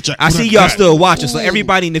too. I see y'all still watching, so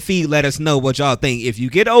everybody in the feed, let us know what y'all think. If you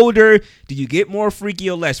get older, do you get more freaky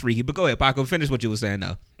or less freaky? But go ahead, Paco. Finish what you were saying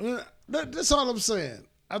now. That's all I'm saying.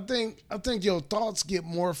 I think your thoughts get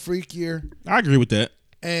more freakier, I agree with that.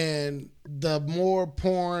 and the more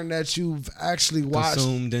porn that you've actually watched,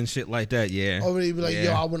 Consumed and shit like that. Yeah. oh, you be like, Yeah.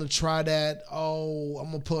 yo, I want to try that. Oh,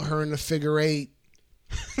 I'm gonna put her in the figure 8.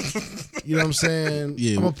 You know what I'm saying?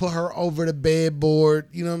 Yeah. I'm gonna put her over the bedboard.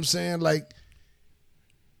 You know what I'm saying? Like,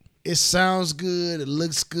 it sounds good. It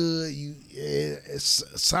looks good. It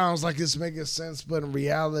sounds like it's making sense, but in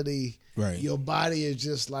reality, Right. your body is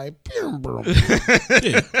just like,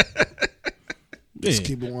 Yeah. just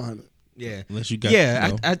keep it 100. Yeah. Unless you got, yeah,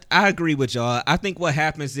 you know. I agree with y'all. I think what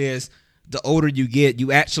happens is the older you get,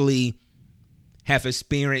 you actually have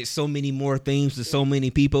experienced so many more things to so many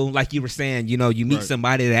people. Like you were saying, you know, you meet Right.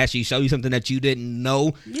 somebody that actually show you something that you didn't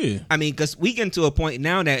know. Yeah. I mean, because we get to a point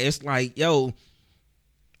now that it's like, yo,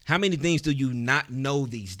 how many things do you not know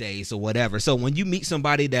these days or whatever? So when you meet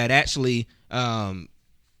somebody that actually can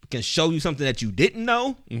show you something that you didn't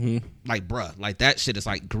know, like, bruh, like that shit is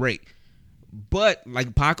like great. But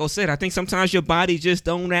like Paco said, I think sometimes your body just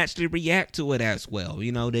don't actually react to it as well.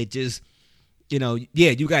 You know, they just, you know,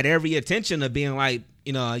 yeah, you got every intention of being like,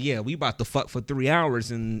 you know, yeah, we about to fuck for 3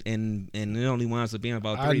 hours and it only winds up being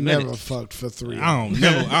about 3 I minutes. never fucked for 3 hours.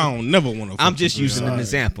 I don't never want to. I'm just using an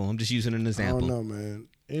example. I'm just using an I example. don't know, man.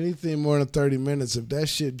 Anything more than 30 minutes, if that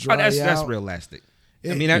shit dry Oh, that's out, realistic.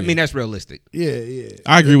 I mean that's realistic. yeah.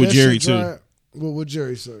 I agree If with that Jerry, shit too. dry- What would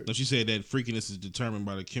Jerry say? No, she said that freakiness is determined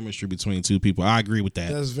by the chemistry between two people. I agree with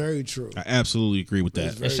that. That's very true. I absolutely agree with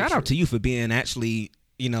that. And shout out to you for being actually,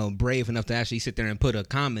 you know, brave enough to actually sit there and put a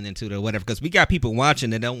comment into it or whatever. Because we got people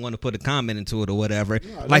watching that don't want to put a comment into it or whatever.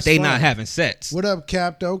 Like that's they fine. not having sex. What up,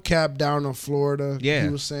 Cap, though? Cap down in Florida. Yeah. He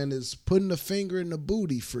was saying, is putting the finger in the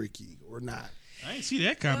booty freaky or not? I ain't see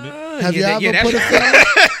that comment. Have you ever put a finger?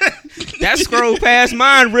 That scrolled past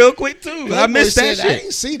mine real quick too. I missed that I shit.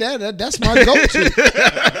 ain't see that. That's my go-to.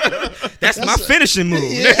 That's my finishing move.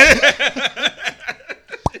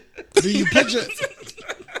 Do you put your...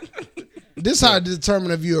 This is how I determine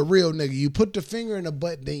if you're a real nigga. You put the finger in the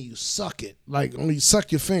butt, then you suck it. Like, only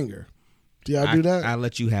suck your finger. Do y'all do that? I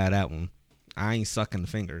let you have that one. I ain't sucking the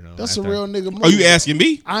finger though. That's a real nigga move. Are you asking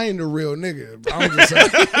me? I ain't a real nigga.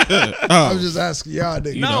 I'm just asking y'all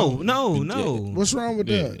niggas. No. What's wrong with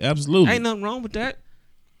Yeah, that? absolutely. Ain't nothing wrong with that.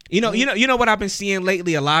 You know what I've been seeing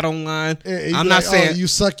lately a lot online. And you I'm be not like, saying oh, you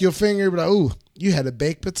suck your finger, but like, ooh, you had a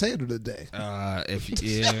baked potato today. if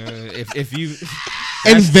you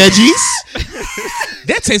And veggies?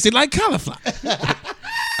 That tasted like cauliflower.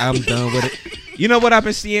 I'm done with it. You know what I've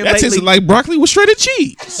been seeing That lately? tasted like broccoli with shredded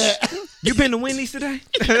cheese. You been to Wendy's today?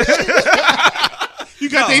 You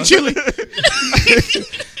got that chili?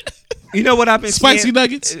 You know what I've been Spicy seeing?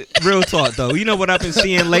 nuggets? Real talk though. You know what I've been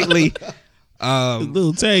seeing lately? A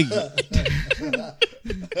little tangy.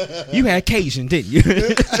 You had Cajun, didn't you?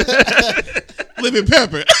 Lemon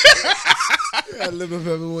pepper. I live in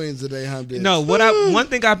pepper wings today, huh, bitch? No, one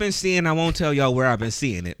thing I've been seeing, I won't tell y'all where I've been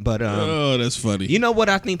seeing it, but Oh, that's funny. you know what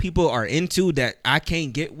I think people are into that I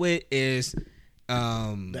can't get with is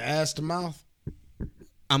The ass to mouth.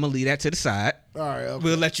 I'm gonna leave that to the side. All right, okay.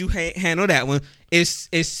 We'll let you handle that one. It's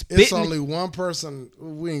spitting. It's only one person.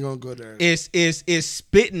 We ain't gonna go there. It's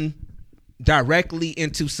spitting directly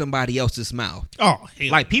into somebody else's mouth. Oh, hell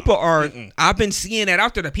Like people are, Mm-mm. I've been seeing that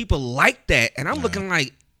out there that people like that, and I'm looking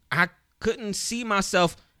like I couldn't see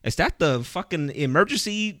myself. Is that the fucking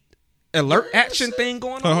emergency alert action thing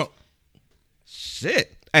going on?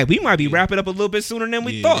 Shit. Hey, we might be wrapping up a little bit sooner than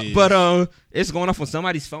we Yeah, thought, it is. but it's going off on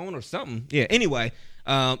somebody's phone or something. Yeah. Anyway,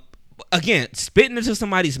 again, spitting into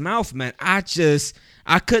somebody's mouth, man.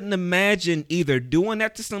 I couldn't imagine either doing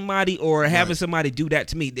that to somebody or having somebody do that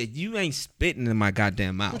to me. That you ain't spitting in my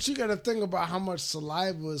goddamn mouth. But you got to think about how much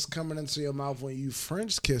saliva is coming into your mouth when you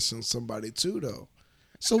French kissing somebody too, though.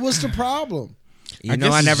 So what's the problem? You I know,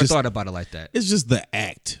 guess I it's never just- thought about it like that. It's just the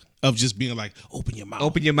act of just being like, open your mouth.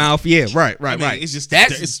 Open your mouth. Yeah, right. I mean, Right. it's just-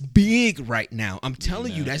 that's it's- big right now. I'm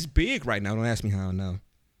telling you, that's big right now. Don't ask me how I know.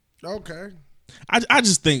 Okay. I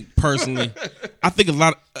just think personally, I think a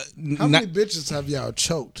lot of How many bitches have y'all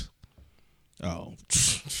choked? oh,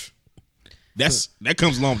 that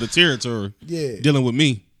comes along with the territory. Yeah. Dealing with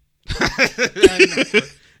me.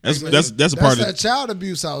 That's a part That's of that child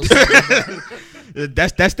abuse I was talking about.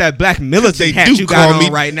 That's that black militant they hat do you call got me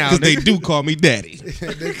on right now. because they do call me daddy.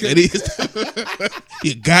 That is,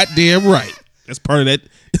 you're goddamn right. That's part of that.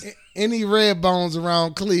 Any red bones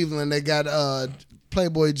around Cleveland, they got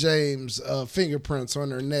Playboy James fingerprints on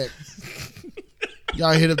their neck.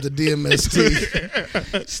 Y'all hit up the DMST.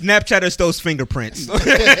 Snapchat us those fingerprints.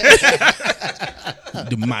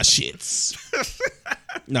 My shits.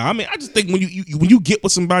 No, I mean, I just think when you get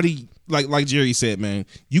with somebody like Jerry said, man,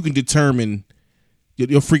 you can determine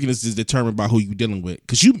your freakiness is determined by who you dealing with.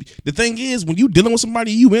 Because the thing is, when you dealing with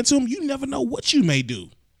somebody you into them, you never know what you may do.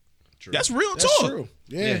 True. That's real That's talk. true.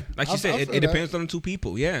 Yeah. Like you I said, feel it that. depends on the two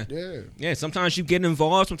people. Yeah. Yeah. Yeah. Sometimes you get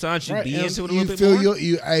involved. Sometimes you Right. be And into it a you little bit feel more.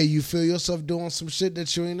 you feel yourself doing some shit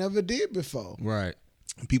that you ain't never did before. Right.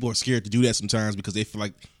 People are scared to do that sometimes because they feel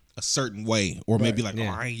like a certain way, or maybe like,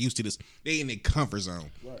 Yeah. oh, I ain't used to this. They in their comfort zone.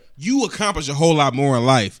 Right. You accomplish a whole lot more in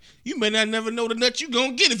life. You may not never know the nut you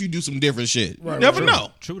gonna get if you do some different shit. You never know.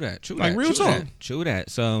 True that. True Like that. real true talk. That, true that.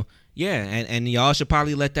 So yeah, and y'all should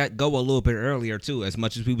probably let that go a little bit earlier too. As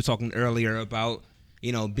much as we were talking earlier about,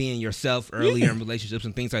 you know, being yourself earlier in relationships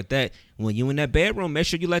and things like that. When you in that bedroom, make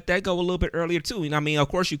sure you let that go a little bit earlier too. You know what I mean? Of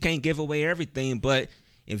course, you can't give away everything, but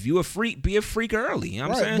if you a freak, be a freak early. You know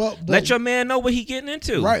what I'm saying? but- Let your man know what he getting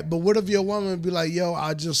into. Right, but what if your woman be like, "Yo,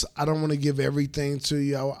 I don't want to give everything to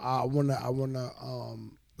you. I wanna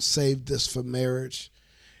save this for marriage."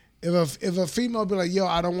 If a female be like, "Yo,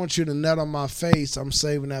 I don't want you to nut on my face. I'm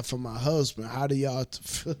saving that for my husband." How do y'all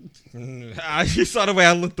You saw the way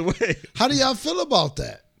I looked away. How do y'all feel about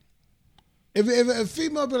that? If a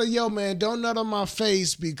female be like, "Yo, man, don't nut on my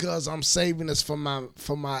face because I'm saving this for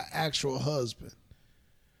my actual husband,"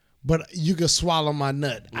 but you can swallow my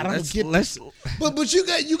nut. I don't get. But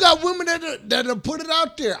you got women that'll put it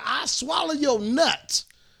out there. I swallow your nut,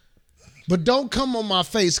 but don't come on my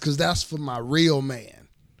face because that's for my real man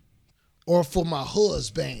or for my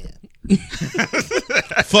husband.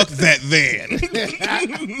 Fuck that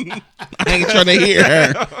then. I ain't trying to hear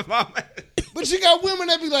her. But you got women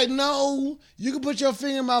that be like, "No, you can put your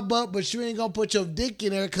finger in my butt, but you ain't gonna put your dick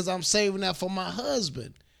in there because I'm saving that for my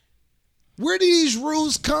husband." Where do these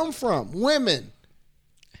rules come from? Women.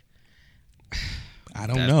 I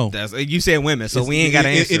don't know. You said women, so we ain't got to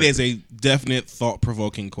answer. It is a definite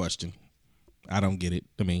thought-provoking question. I don't get it.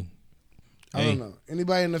 I mean, I don't know.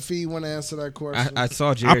 Anybody in the feed want to answer that question? I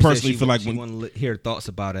saw Jerry. I personally say feel like she when- want to hear thoughts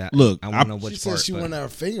about it. Look, I want to know she which said part. she but- want her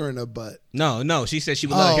finger in her butt. No, she said she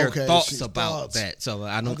would love to hear okay. thoughts She's about thoughts. that. So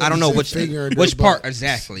I thought don't you know said which finger in which her part butt.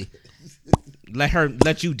 exactly.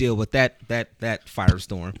 Let you deal with that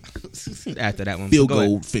firestorm after that one. field Go ahead.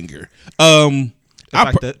 goal finger.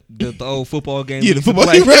 Like the old football game. Yeah, the football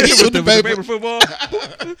Like, right, with with the the paper football.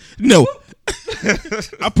 No.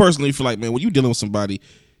 I personally feel like, man, when you dealing with somebody,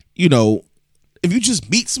 you know, if you just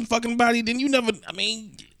meet some fucking body, then you never, I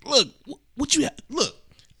mean, look, look,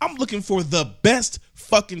 I'm looking for the best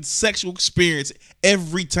fucking sexual experience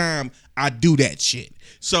every time I do that shit.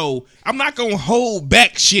 So I'm not going to hold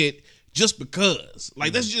back shit just because.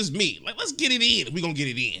 Like, that's just me. Like, let's get it in. We're going to get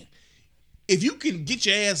it in. If you can get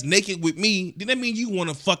your ass naked with me, then that means you want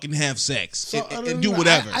to fucking have sex and do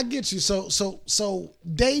whatever. I get you. So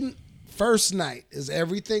dating first night, is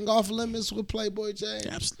everything off limits with Playboy James?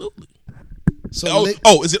 Absolutely. So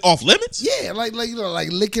Is it off limits? yeah, like you know,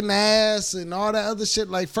 like licking ass and all that other shit.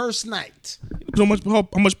 Like first night. How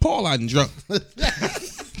much Paul I done drunk. And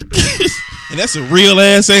that's a real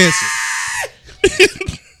ass answer.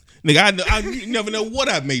 Nigga, I you never know what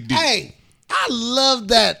I may do. Hey, I love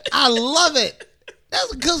that. I love it.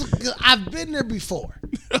 That's because I've been there before.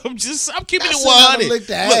 I'm keeping I it said I 100. licked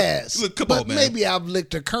the ass. Look, come but on, man. maybe I've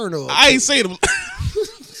licked a kernel. I ain't saying them.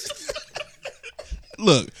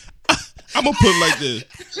 Look, I'm gonna put it like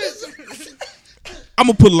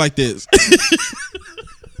this.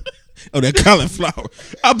 Oh, that cauliflower.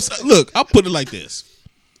 I'll put it like this.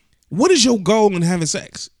 What is your goal in having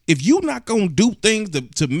sex? If you're not gonna do things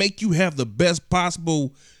to make you have the best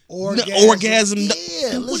possible orgasm,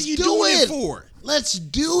 yeah, what let's are you do doing it. it for? Let's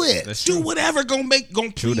do it. That's Do true. whatever gonna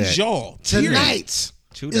please that. y'all. Tonight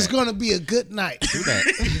True is that. going to be a good night. True that.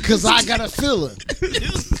 Because I got a feeling.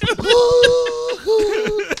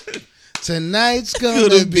 Woo-hoo. Tonight's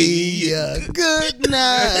gonna be a good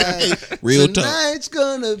night. Real talk. Tonight's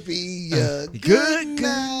gonna be a good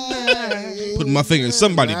night. Putting my finger in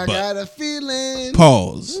somebody's I butt. got a feeling.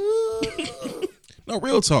 Pause. Ooh. No,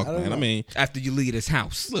 real talk, man. I mean, After you leave this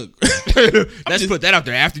house. look. Let's put that out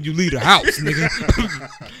there. After you leave the house, nigga.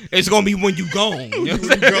 It's gonna be when you gone. You know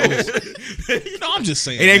what I'm saying? No, I'm just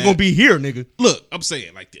saying. It ain't man. gonna be here, nigga. Look, I'm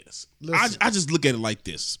saying like this. Listen. I just look at it like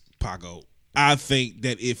this, Paco. I think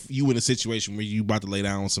that if you in a situation where you about to lay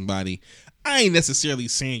down on somebody, I ain't necessarily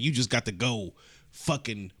saying you just got to go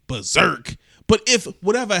fucking berserk. But if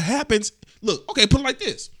whatever happens, look, okay, put it like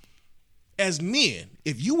this. As men,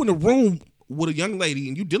 if you in a room with a young lady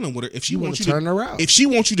and you dealing with her, if she You wants you wanna turn to her out. if she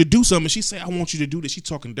wants you to do something, she say, I want you to do this, she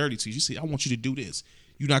talking dirty to you. She say, I want you to do this.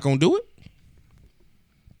 You not gonna do it?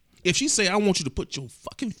 If she say, I want you to put your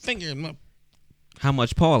fucking finger in my How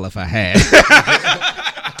much Paul if I had?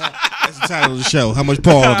 That's the title of the show. How much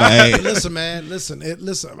Paul have I had? Listen, man. Listen.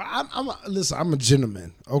 I'm a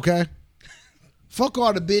gentleman. Okay. Fuck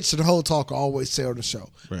all the bitch and the whole talk I always say on the show.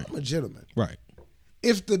 Right. I'm a gentleman. Right.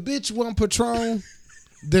 If the bitch want Patron,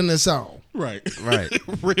 then it's on. Right. Right.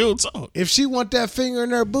 Real talk. If she want that finger in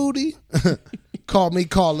her booty, call me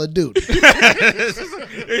Call of Duty.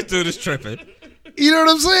 This dude is tripping. You know what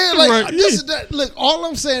I'm saying? Like Right, this is that. Look, all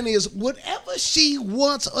I'm saying is, whatever she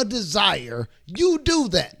wants or desire, you do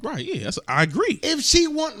that. Right. Yeah. I agree. If she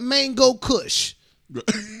want mango kush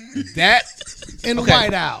That and okay.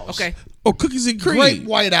 White Owls, Okay. Oh, cookies and cream. grape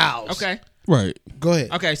White Owls, Okay. Right. go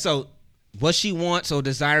ahead. Okay. So what she wants or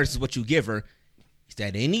desires is what you give her. Is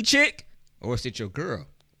that any chick or is it your girl?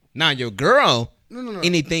 Now your girl. No.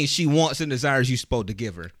 Anything she wants and desires, you supposed to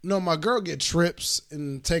give her. No, my girl get trips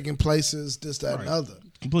and taking places, this, that, and other.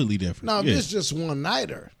 Completely different. Now, if yeah. it's just one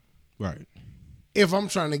nighter, Right. if I'm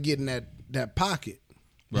trying to get in that pocket,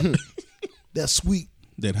 Right. that sweet,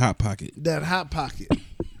 That hot pocket. that hot pocket,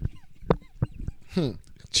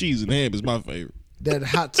 Cheese and ham is my favorite. that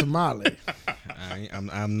hot tamale,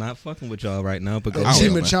 I'm not fucking with y'all right now, but go that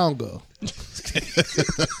ahead. chimichanga.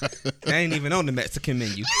 I ain't even on the Mexican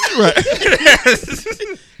menu.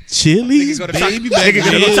 Chili's, Go to baby Taco, back nigga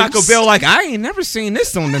go to ribs, Taco Bell like I ain't never seen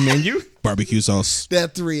this on the menu. barbecue sauce.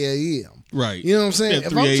 That 3 a.m. Right. You know what I'm saying?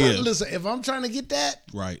 At If I'm 3 trying, a.m. listen, if I'm trying to get that,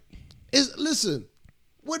 Right. listen,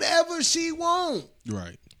 whatever she want.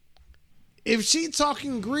 Right. If she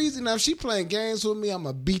talking greasy, now if she playing games with me, I'm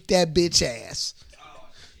gonna beat that bitch ass.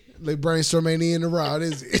 Like brainstorm ain't in the round,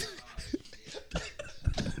 is it?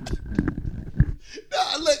 No,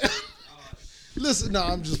 look. Listen, no,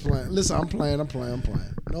 I'm just playing. Listen, I'm playing.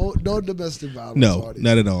 No domestic violence. No, audience.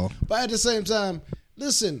 not at all. But at the same time,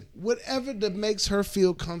 listen, whatever that makes her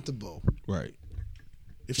feel comfortable. Right.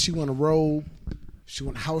 If she want a robe, she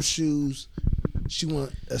want house shoes, she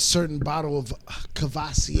want a certain bottle of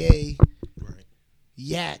Cavassier, Right.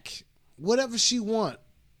 yak, whatever she want.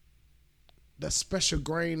 That special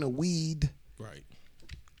grain of weed. Right.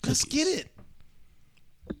 Let's get it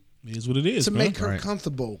It is what it is. to man. make her Right.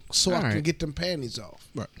 comfortable, so I All can right. get them panties off.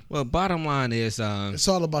 Right. Well, bottom line is, It's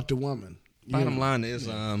all about the woman. You bottom know? line is,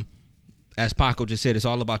 as Paco just said, it's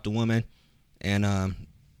all about the woman. And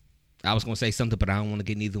I was gonna say something, but I don't want to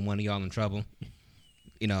get neither one of y'all in trouble.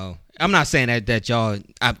 You know, I'm not saying that y'all.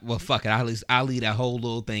 Well, fuck it. I'll leave that whole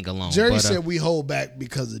little thing alone. Jerry but, said we hold back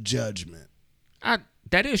because of judgment.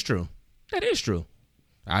 that is true. That is true.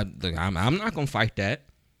 I'm not gonna fight that.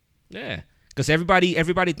 Yeah, because everybody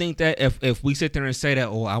think that if we sit there and say that,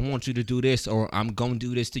 oh, I want you to do this, or I'm gonna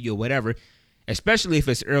do this to you, or whatever, especially if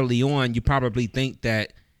it's early on, you probably think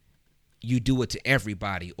that you do it to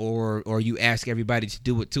everybody, or you ask everybody to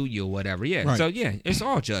do it to you, or whatever. Yeah. Right. So yeah, it's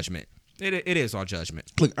all judgment. It is all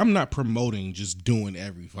judgment. Look, I'm not promoting just doing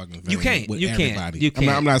every fucking thing. You can't. With You everybody. can't. You can't.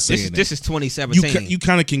 I'm not saying this that. is 2017. You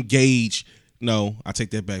kind of can gauge. No, I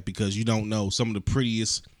take that back because you don't know. Some of the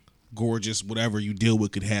prettiest, gorgeous, whatever you deal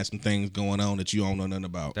with could have some things going on that you don't know nothing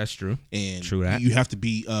about. That's true. And True that. you have to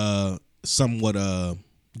be somewhat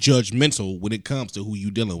judgmental when it comes to who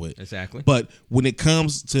you dealing with. Exactly. But when it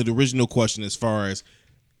comes to the original question, as far as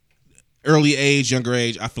early age, younger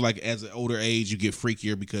age, I feel like as an older age, you get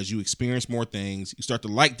freakier because you experience more things. You start to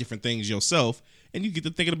like different things yourself, and you get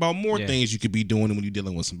to thinking about more things you could be doing when you're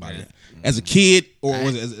dealing with somebody. Yeah. As a kid or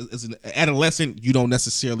as an adolescent, you don't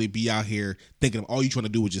necessarily be out here thinking all you're trying to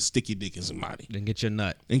do is just stick your dick in somebody. Then get your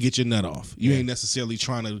nut. And get your nut off. You ain't necessarily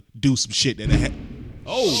trying to do some shit that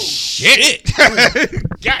Oh, shit.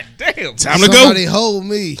 God damn. Time to go. Somebody hold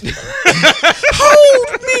me.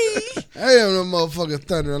 Hold me. I am the motherfucking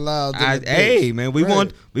thunder loud. Hey, man, we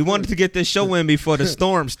wanted to get this show in before the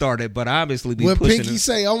storm started, but obviously we when pushing Pinky it.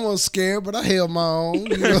 say I wasn't scared, but I held my own.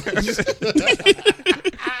 You know?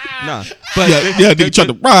 Nah, but they trying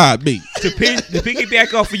to rob me. To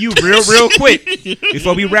piggyback off of you real quick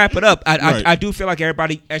before we wrap it up, I do feel like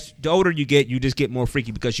everybody, as the older you get, you just get more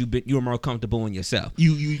freaky because you're more comfortable in yourself.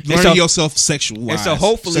 You learn yourself sexual-wise. And so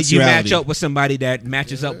hopefully sexuality. you match up with somebody that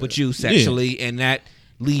matches up with you sexually, and that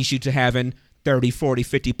leads you to having 30, 40,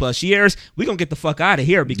 50 plus years. We're going to get the fuck out of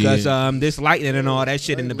here because this lightning and all that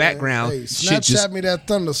shit in the background. Hey, Snapchat me that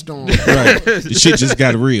thunderstorm. Right. The shit just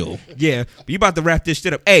got real. Yeah. But you about to wrap this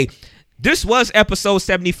shit up. Hey, this was episode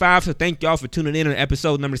 75, so thank y'all for tuning in on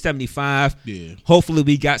episode number 75. Yeah. Hopefully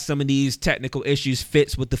we got some of these technical issues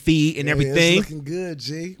fixed with the feed and everything. It's looking good,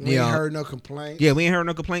 G. We ain't heard no complaints. Yeah, we ain't heard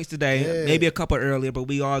no complaints today. Yeah. Maybe a couple earlier, but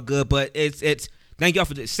we all good. But it's thank y'all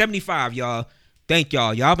for this. 75, y'all. Thank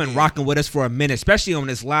y'all. Y'all been rocking with us for a minute, especially on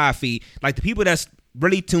this live feed. Like the people that's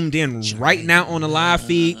really tuned in right now on the live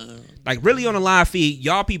feed, like really on the live feed,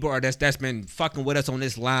 y'all people are that's been fucking with us on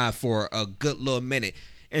this live for a good little minute.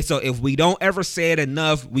 And so if we don't ever say it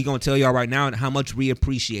enough, we gonna tell y'all right now how much we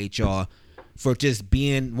appreciate y'all for just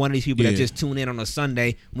being one of these people that just tune in on a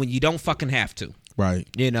Sunday when you don't fucking have to. Right.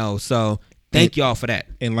 You know, so thank y'all for that.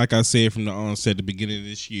 And like I said from the onset, the beginning of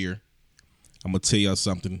this year, I'm gonna tell y'all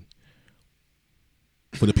something.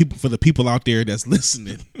 For the people out there that's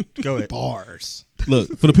listening, go ahead. Bars.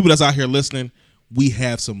 Look, for the people that's out here listening, we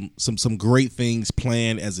have some great things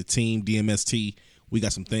planned as a team. DMST, we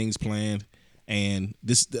got some things planned, and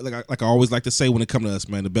this, like I always like to say, when it comes to us,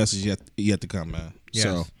 man, the best is yet to come, man. Yes.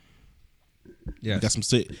 So, yeah, got some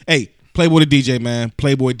shit. Hey, Playboy the DJ, man,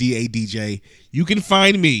 Playboy DADJ. You can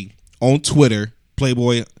find me on Twitter,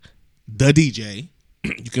 Playboy the DJ.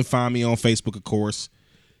 You can find me on Facebook, of course.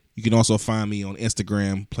 You can also find me on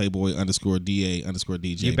Instagram,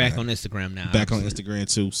 Playboy_DA_DJ. You're back on Instagram now. Back on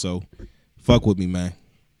Instagram too, so fuck with me, man.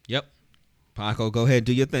 Yep. Paco, go ahead,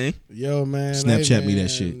 do your thing. Yo, man. Snapchat me that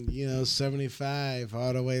shit. You know, 75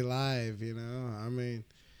 all the way live, you know. I mean,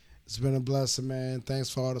 it's been a blessing, man. Thanks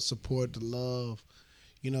for all the support, the love.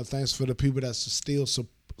 You know, thanks for the people that still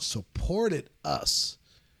supported us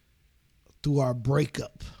through our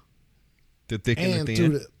breakup. The thick and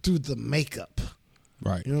through the makeup.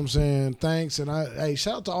 Right. You know what I'm saying? Thanks. And hey,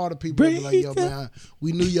 shout out to all the people that be like, yo, man,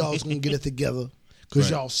 we knew y'all was going to get it together because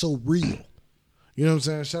y'all so real. You know what I'm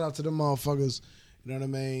saying? Shout out to them motherfuckers. You know what I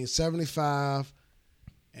mean? 75.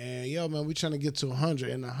 And, yo, man, we trying to get to 100.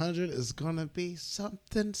 And 100 is going to be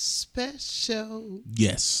something special.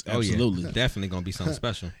 Yes, absolutely. Oh, yeah. Definitely going to be something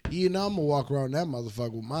special. You know, I'm going to walk around that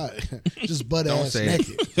motherfucker with my just butt ass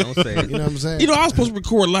naked. Don't say it. You know what I'm saying? You know, I was supposed to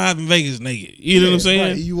record live in Vegas naked. You know what I'm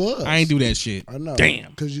saying? Right, you was. I ain't do that shit. I know.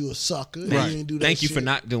 Damn. Because you a sucker. Right. You ain't do that Thank you shit. for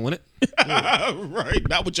not doing it. Right.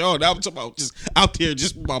 Not with y'all. Now I'm talking about just out there,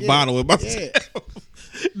 just my bottle with myself. Yeah.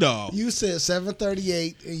 No. You said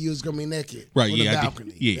 7:38 and you was gonna be naked. Right, on yeah, the I did.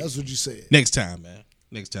 balcony. Yeah. That's what you said. Next time, man.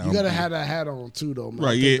 Next time. You gotta have that hat on too, though, man.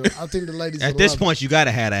 Right, I think the ladies At will this love point, you got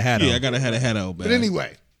to have a hat on. Yeah, I gotta have a hat on, man. But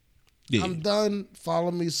anyway, yeah. I'm done.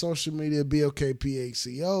 Follow me social media,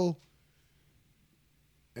 BOKPACO.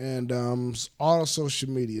 And all the social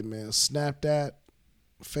media, man. Snap that,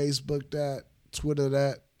 Facebook that, Twitter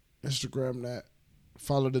that, Instagram that.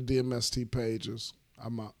 Follow the DMST pages.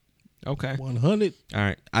 I'm out. Okay. 100. All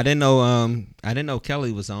right. I didn't know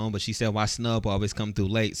Kelly was on, but she said why Snub always come through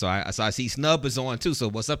late. So I see Snub is on too. So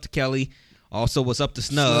what's up to Kelly? Also, what's up to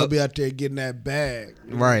Snub? Snub be out there getting that bag.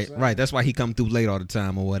 You know Right. That's why he come through late all the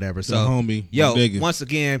time or whatever. So homie, yo, once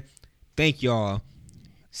again, thank y'all.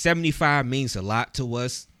 75 means a lot to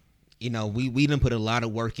us. You know, we done put a lot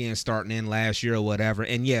of work in starting in last year or whatever.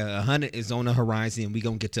 And yeah, 100 is on the horizon and we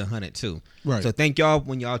gonna get to 100 too. Right. So thank y'all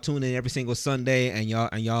when y'all tune in every single Sunday and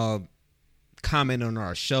y'all comment on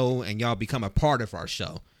our show and y'all become a part of our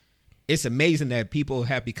show. It's amazing that people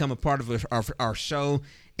have become a part of our show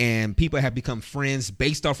and people have become friends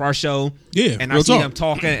based off our show. Yeah. And I see them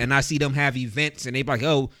talking and I see them have events and they be like,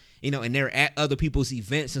 oh, and they're at other people's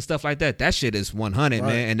events and stuff like that. That shit is 100,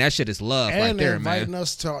 man, and that shit is love and right there, man. And inviting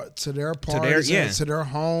us to their parties, to their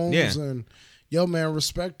homes, and yo, man,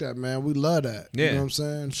 respect that, man. We love that. You know what I'm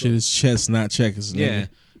saying? Shit is chess, not checkers. Yeah.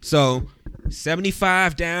 So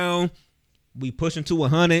 75 down, we pushing to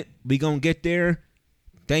 100. We gonna get there.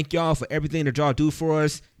 Thank y'all for everything that y'all do for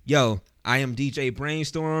us. Yo, I am DJ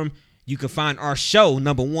Brainstorm. You can find our show,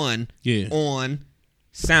 number 1, on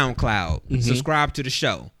SoundCloud. Subscribe to the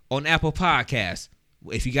show. On Apple Podcasts.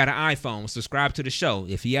 If you got an iPhone, subscribe to the show.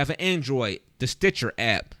 If you have an Android, the Stitcher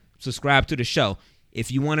app, subscribe to the show.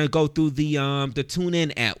 If you want to go through the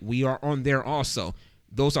TuneIn app, we are on there also.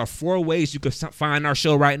 Those are 4 ways you can find our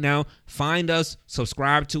show right now. Find us,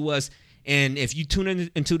 subscribe to us, and if you tune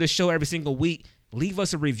into the show every single week, leave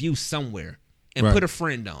us a review somewhere and put a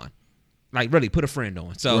friend on. Like, really, put a friend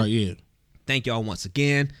on. So, thank y'all once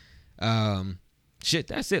again. Shit,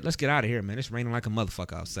 that's it. Let's get out of here, man. It's raining like a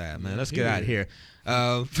motherfucker outside, man. Let's get out of here.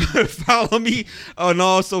 Follow me on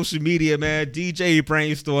all social media, man. DJ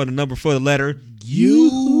Brainstorm, the number for the letter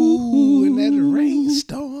U. And that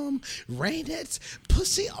rainstorm, rain that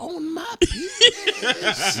pussy on my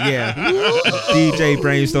penis. Yeah. DJ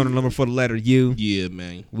Brainstorm, the number for the letter U. Yeah,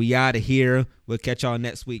 man. We out of here. We'll catch y'all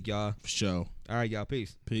next week, y'all. For sure. All right, y'all.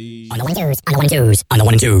 Peace. Peace. On the 1 and 2s. On the 1 and 2s. On the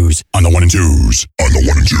 1 and 2s. On the 1 and 2s. On the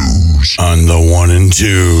 1 and 2s. On the 1 and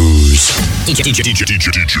 2s.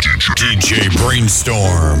 DJ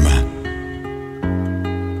Brainstorm.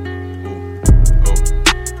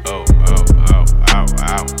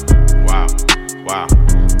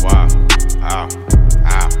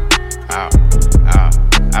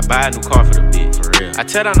 I buy a new car for the bitch, for real. I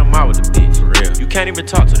tear down the mall with the bitch, for real. You can't even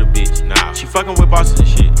talk to the bitch, nah. She fucking with bosses and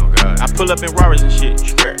shit, oh God. I pull up in Rarers and shit,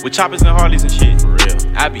 with choppers and Harleys and shit, for real.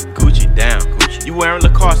 I be Gucci down, Gucci. You wearing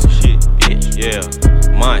Lacoste and shit, bitch, yeah.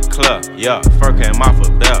 Montclair, yeah. Fur came off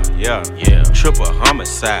a belt, yeah. Triple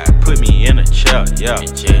homicide, put me in a chair, yeah.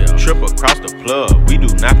 Triple across the plug, we do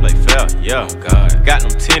not play fair, yeah. Oh God. Got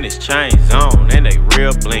them tennis chains on, and they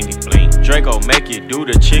real blingy bling. Draco make you do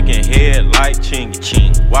the chicken head like chingy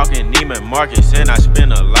ching. Walking Neiman Marcus and I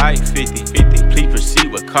spend a life 50-50. Please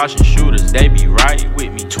proceed with caution, shooters, they be right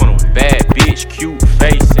with me. 21. Bad bitch, cute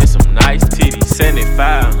face and some nice titties.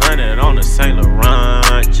 7500 on the Saint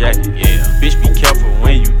Laurent jacket, yeah. Bitch, be careful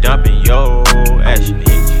when you dumping your action.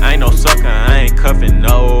 I ain't no sucker, I ain't cuffing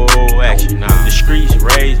no action. The streets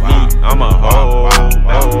raised me, I'm a hoe.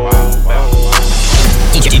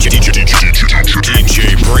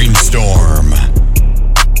 DJ Brainstorm.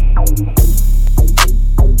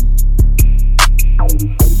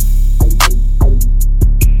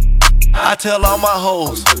 I tell all my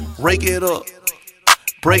hoes, rake it up,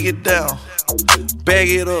 break it down, bag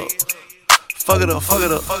it up, fuck it up, fuck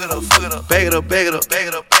it up, fuck it up, fuck it up, bag it up, bag it up, bag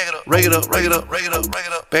it up, bag it up, rake it up, rake it up, rake it up, rake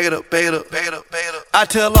it up, bag it up, bag it up, bag it up, bag it up. I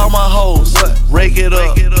tell all my hoes, rake it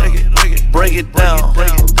up, break it down,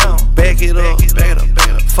 bag it up,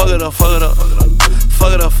 fuck it up, fuck it up,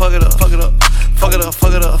 fuck it up, fuck it up, fuck it up. Fuck it up,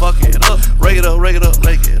 fuck it up, fuck it up. Rake it up, rake it up,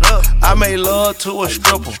 rake it up. I made love to a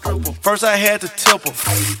stripper. First I had to tip her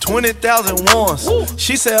 20,000 once.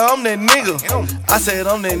 She said I'm that nigga. I said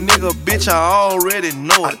I'm that nigga, bitch. I already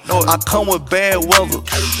know it. I come with bad weather.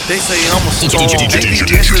 They say I'm a storm.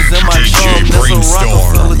 Exes in my trunk. That's a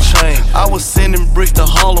Rockefeller chain. I was sending bricks to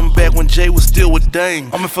Harlem back when Jay was still with Dame.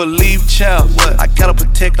 I'm in for leave child. I gotta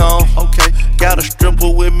protect on. Okay. Got a stripper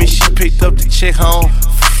with me. She picked up the check home.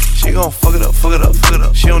 She gon' fuck it up, fuck it up, fuck it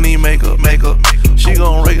up. She don't need makeup. She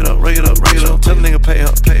gon' rake it up, rake it up, rake it up. Tell the nigga pay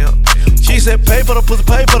up. She said pay for the pussy,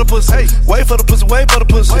 pay for the pussy. Wait for the pussy, wait for the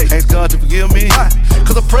pussy. Ask God to forgive me,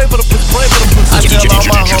 cause I pray for the pussy, pray for the pussy. I tell all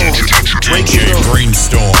my hoes, break it up,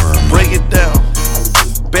 Brainstorm. break it down,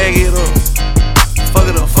 bag it up, fuck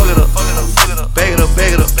it up, fuck it up, fuck it up, fuck it up, bag it up,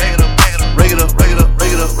 bag it up, bag it up, bag it up, rake it up, rake it up,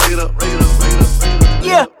 rake it up, rake it up, rake it up, rake it up, rake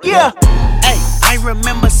it up. Yeah. I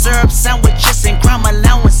remember syrup sandwiches and crime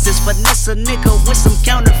allowances. Vanessa nigga with some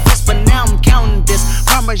counterfeits, but now I'm counting this.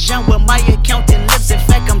 Parmesan where my accountant lives, in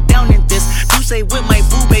fact I'm down in this. You say with my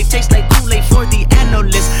boo babe, tastes like Kool-Aid for the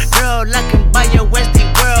analyst. Girl, I can buy your Westie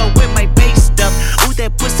world with my base stuff. Ooh,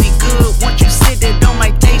 that pussy good, once you sit it on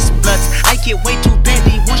my taste buds. I get way too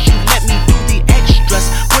petty once you let me do the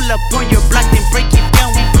extras. Pull up on your block, then break it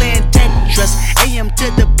down, we playing Tetris. AM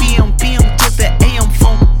to the PM, PM to the AM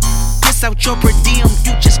phone. Out your per diem,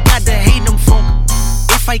 you just gotta hate them funk.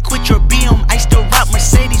 If I quit your BM, I still rock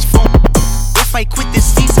Mercedes funk. If I quit this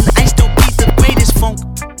season, I still be the greatest funk.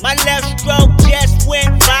 My left stroke just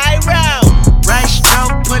went viral. Right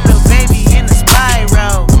stroke put a baby in a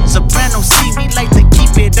spiral. Soprano see me like to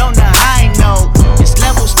keep it on the high note. There's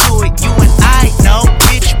levels to it, you and I know.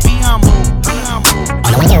 Bitch, be humble, be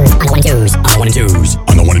humble.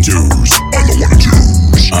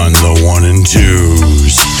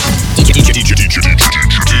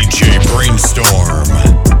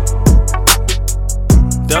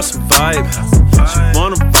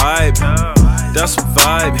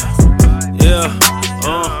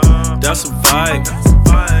 vibe.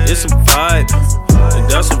 It's a vibe. And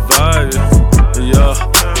that's a vibe. Yeah,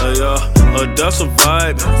 yeah. Oh, that's a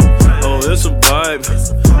vibe. Oh, it's a vibe.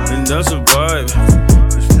 And that's a vibe.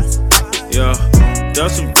 Yeah,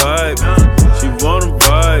 that's a vibe. She want a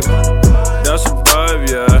vibe. That's a vibe,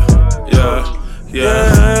 yeah. Yeah, yeah.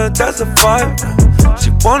 Yeah, that's a vibe. She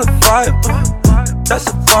want a vibe. That's a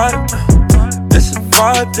vibe. It's a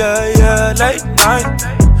vibe, yeah, yeah. Late night.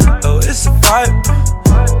 Oh, it's a vibe.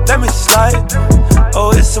 Let me slide.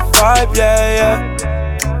 Oh, it's a vibe, yeah, yeah.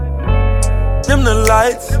 Dim the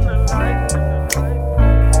lights.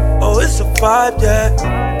 Oh, it's a vibe, yeah.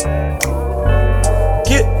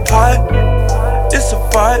 Get high. It's a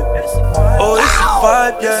vibe. Oh, it's a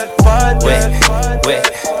vibe, yeah. Vibe, yeah. Wet, wet,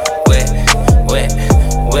 wet, wet,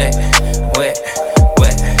 wet, wet, wet,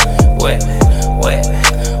 wet,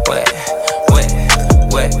 wet, wet,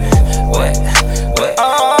 wet, wet, wet.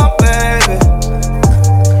 Oh, baby.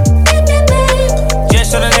 Just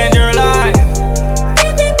tryna change your life.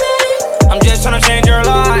 I'm just tryna change your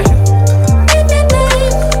life.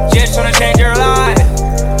 Just tryna change your life.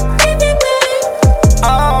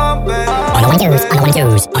 Oh, baby. On the one and twos,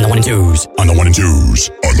 on the one and twos, on the one and twos, on the one and twos,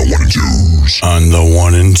 on the one and twos, on the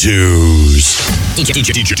one and twos.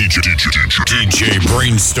 DJ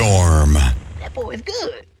Brainstorm. That boy is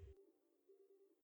good.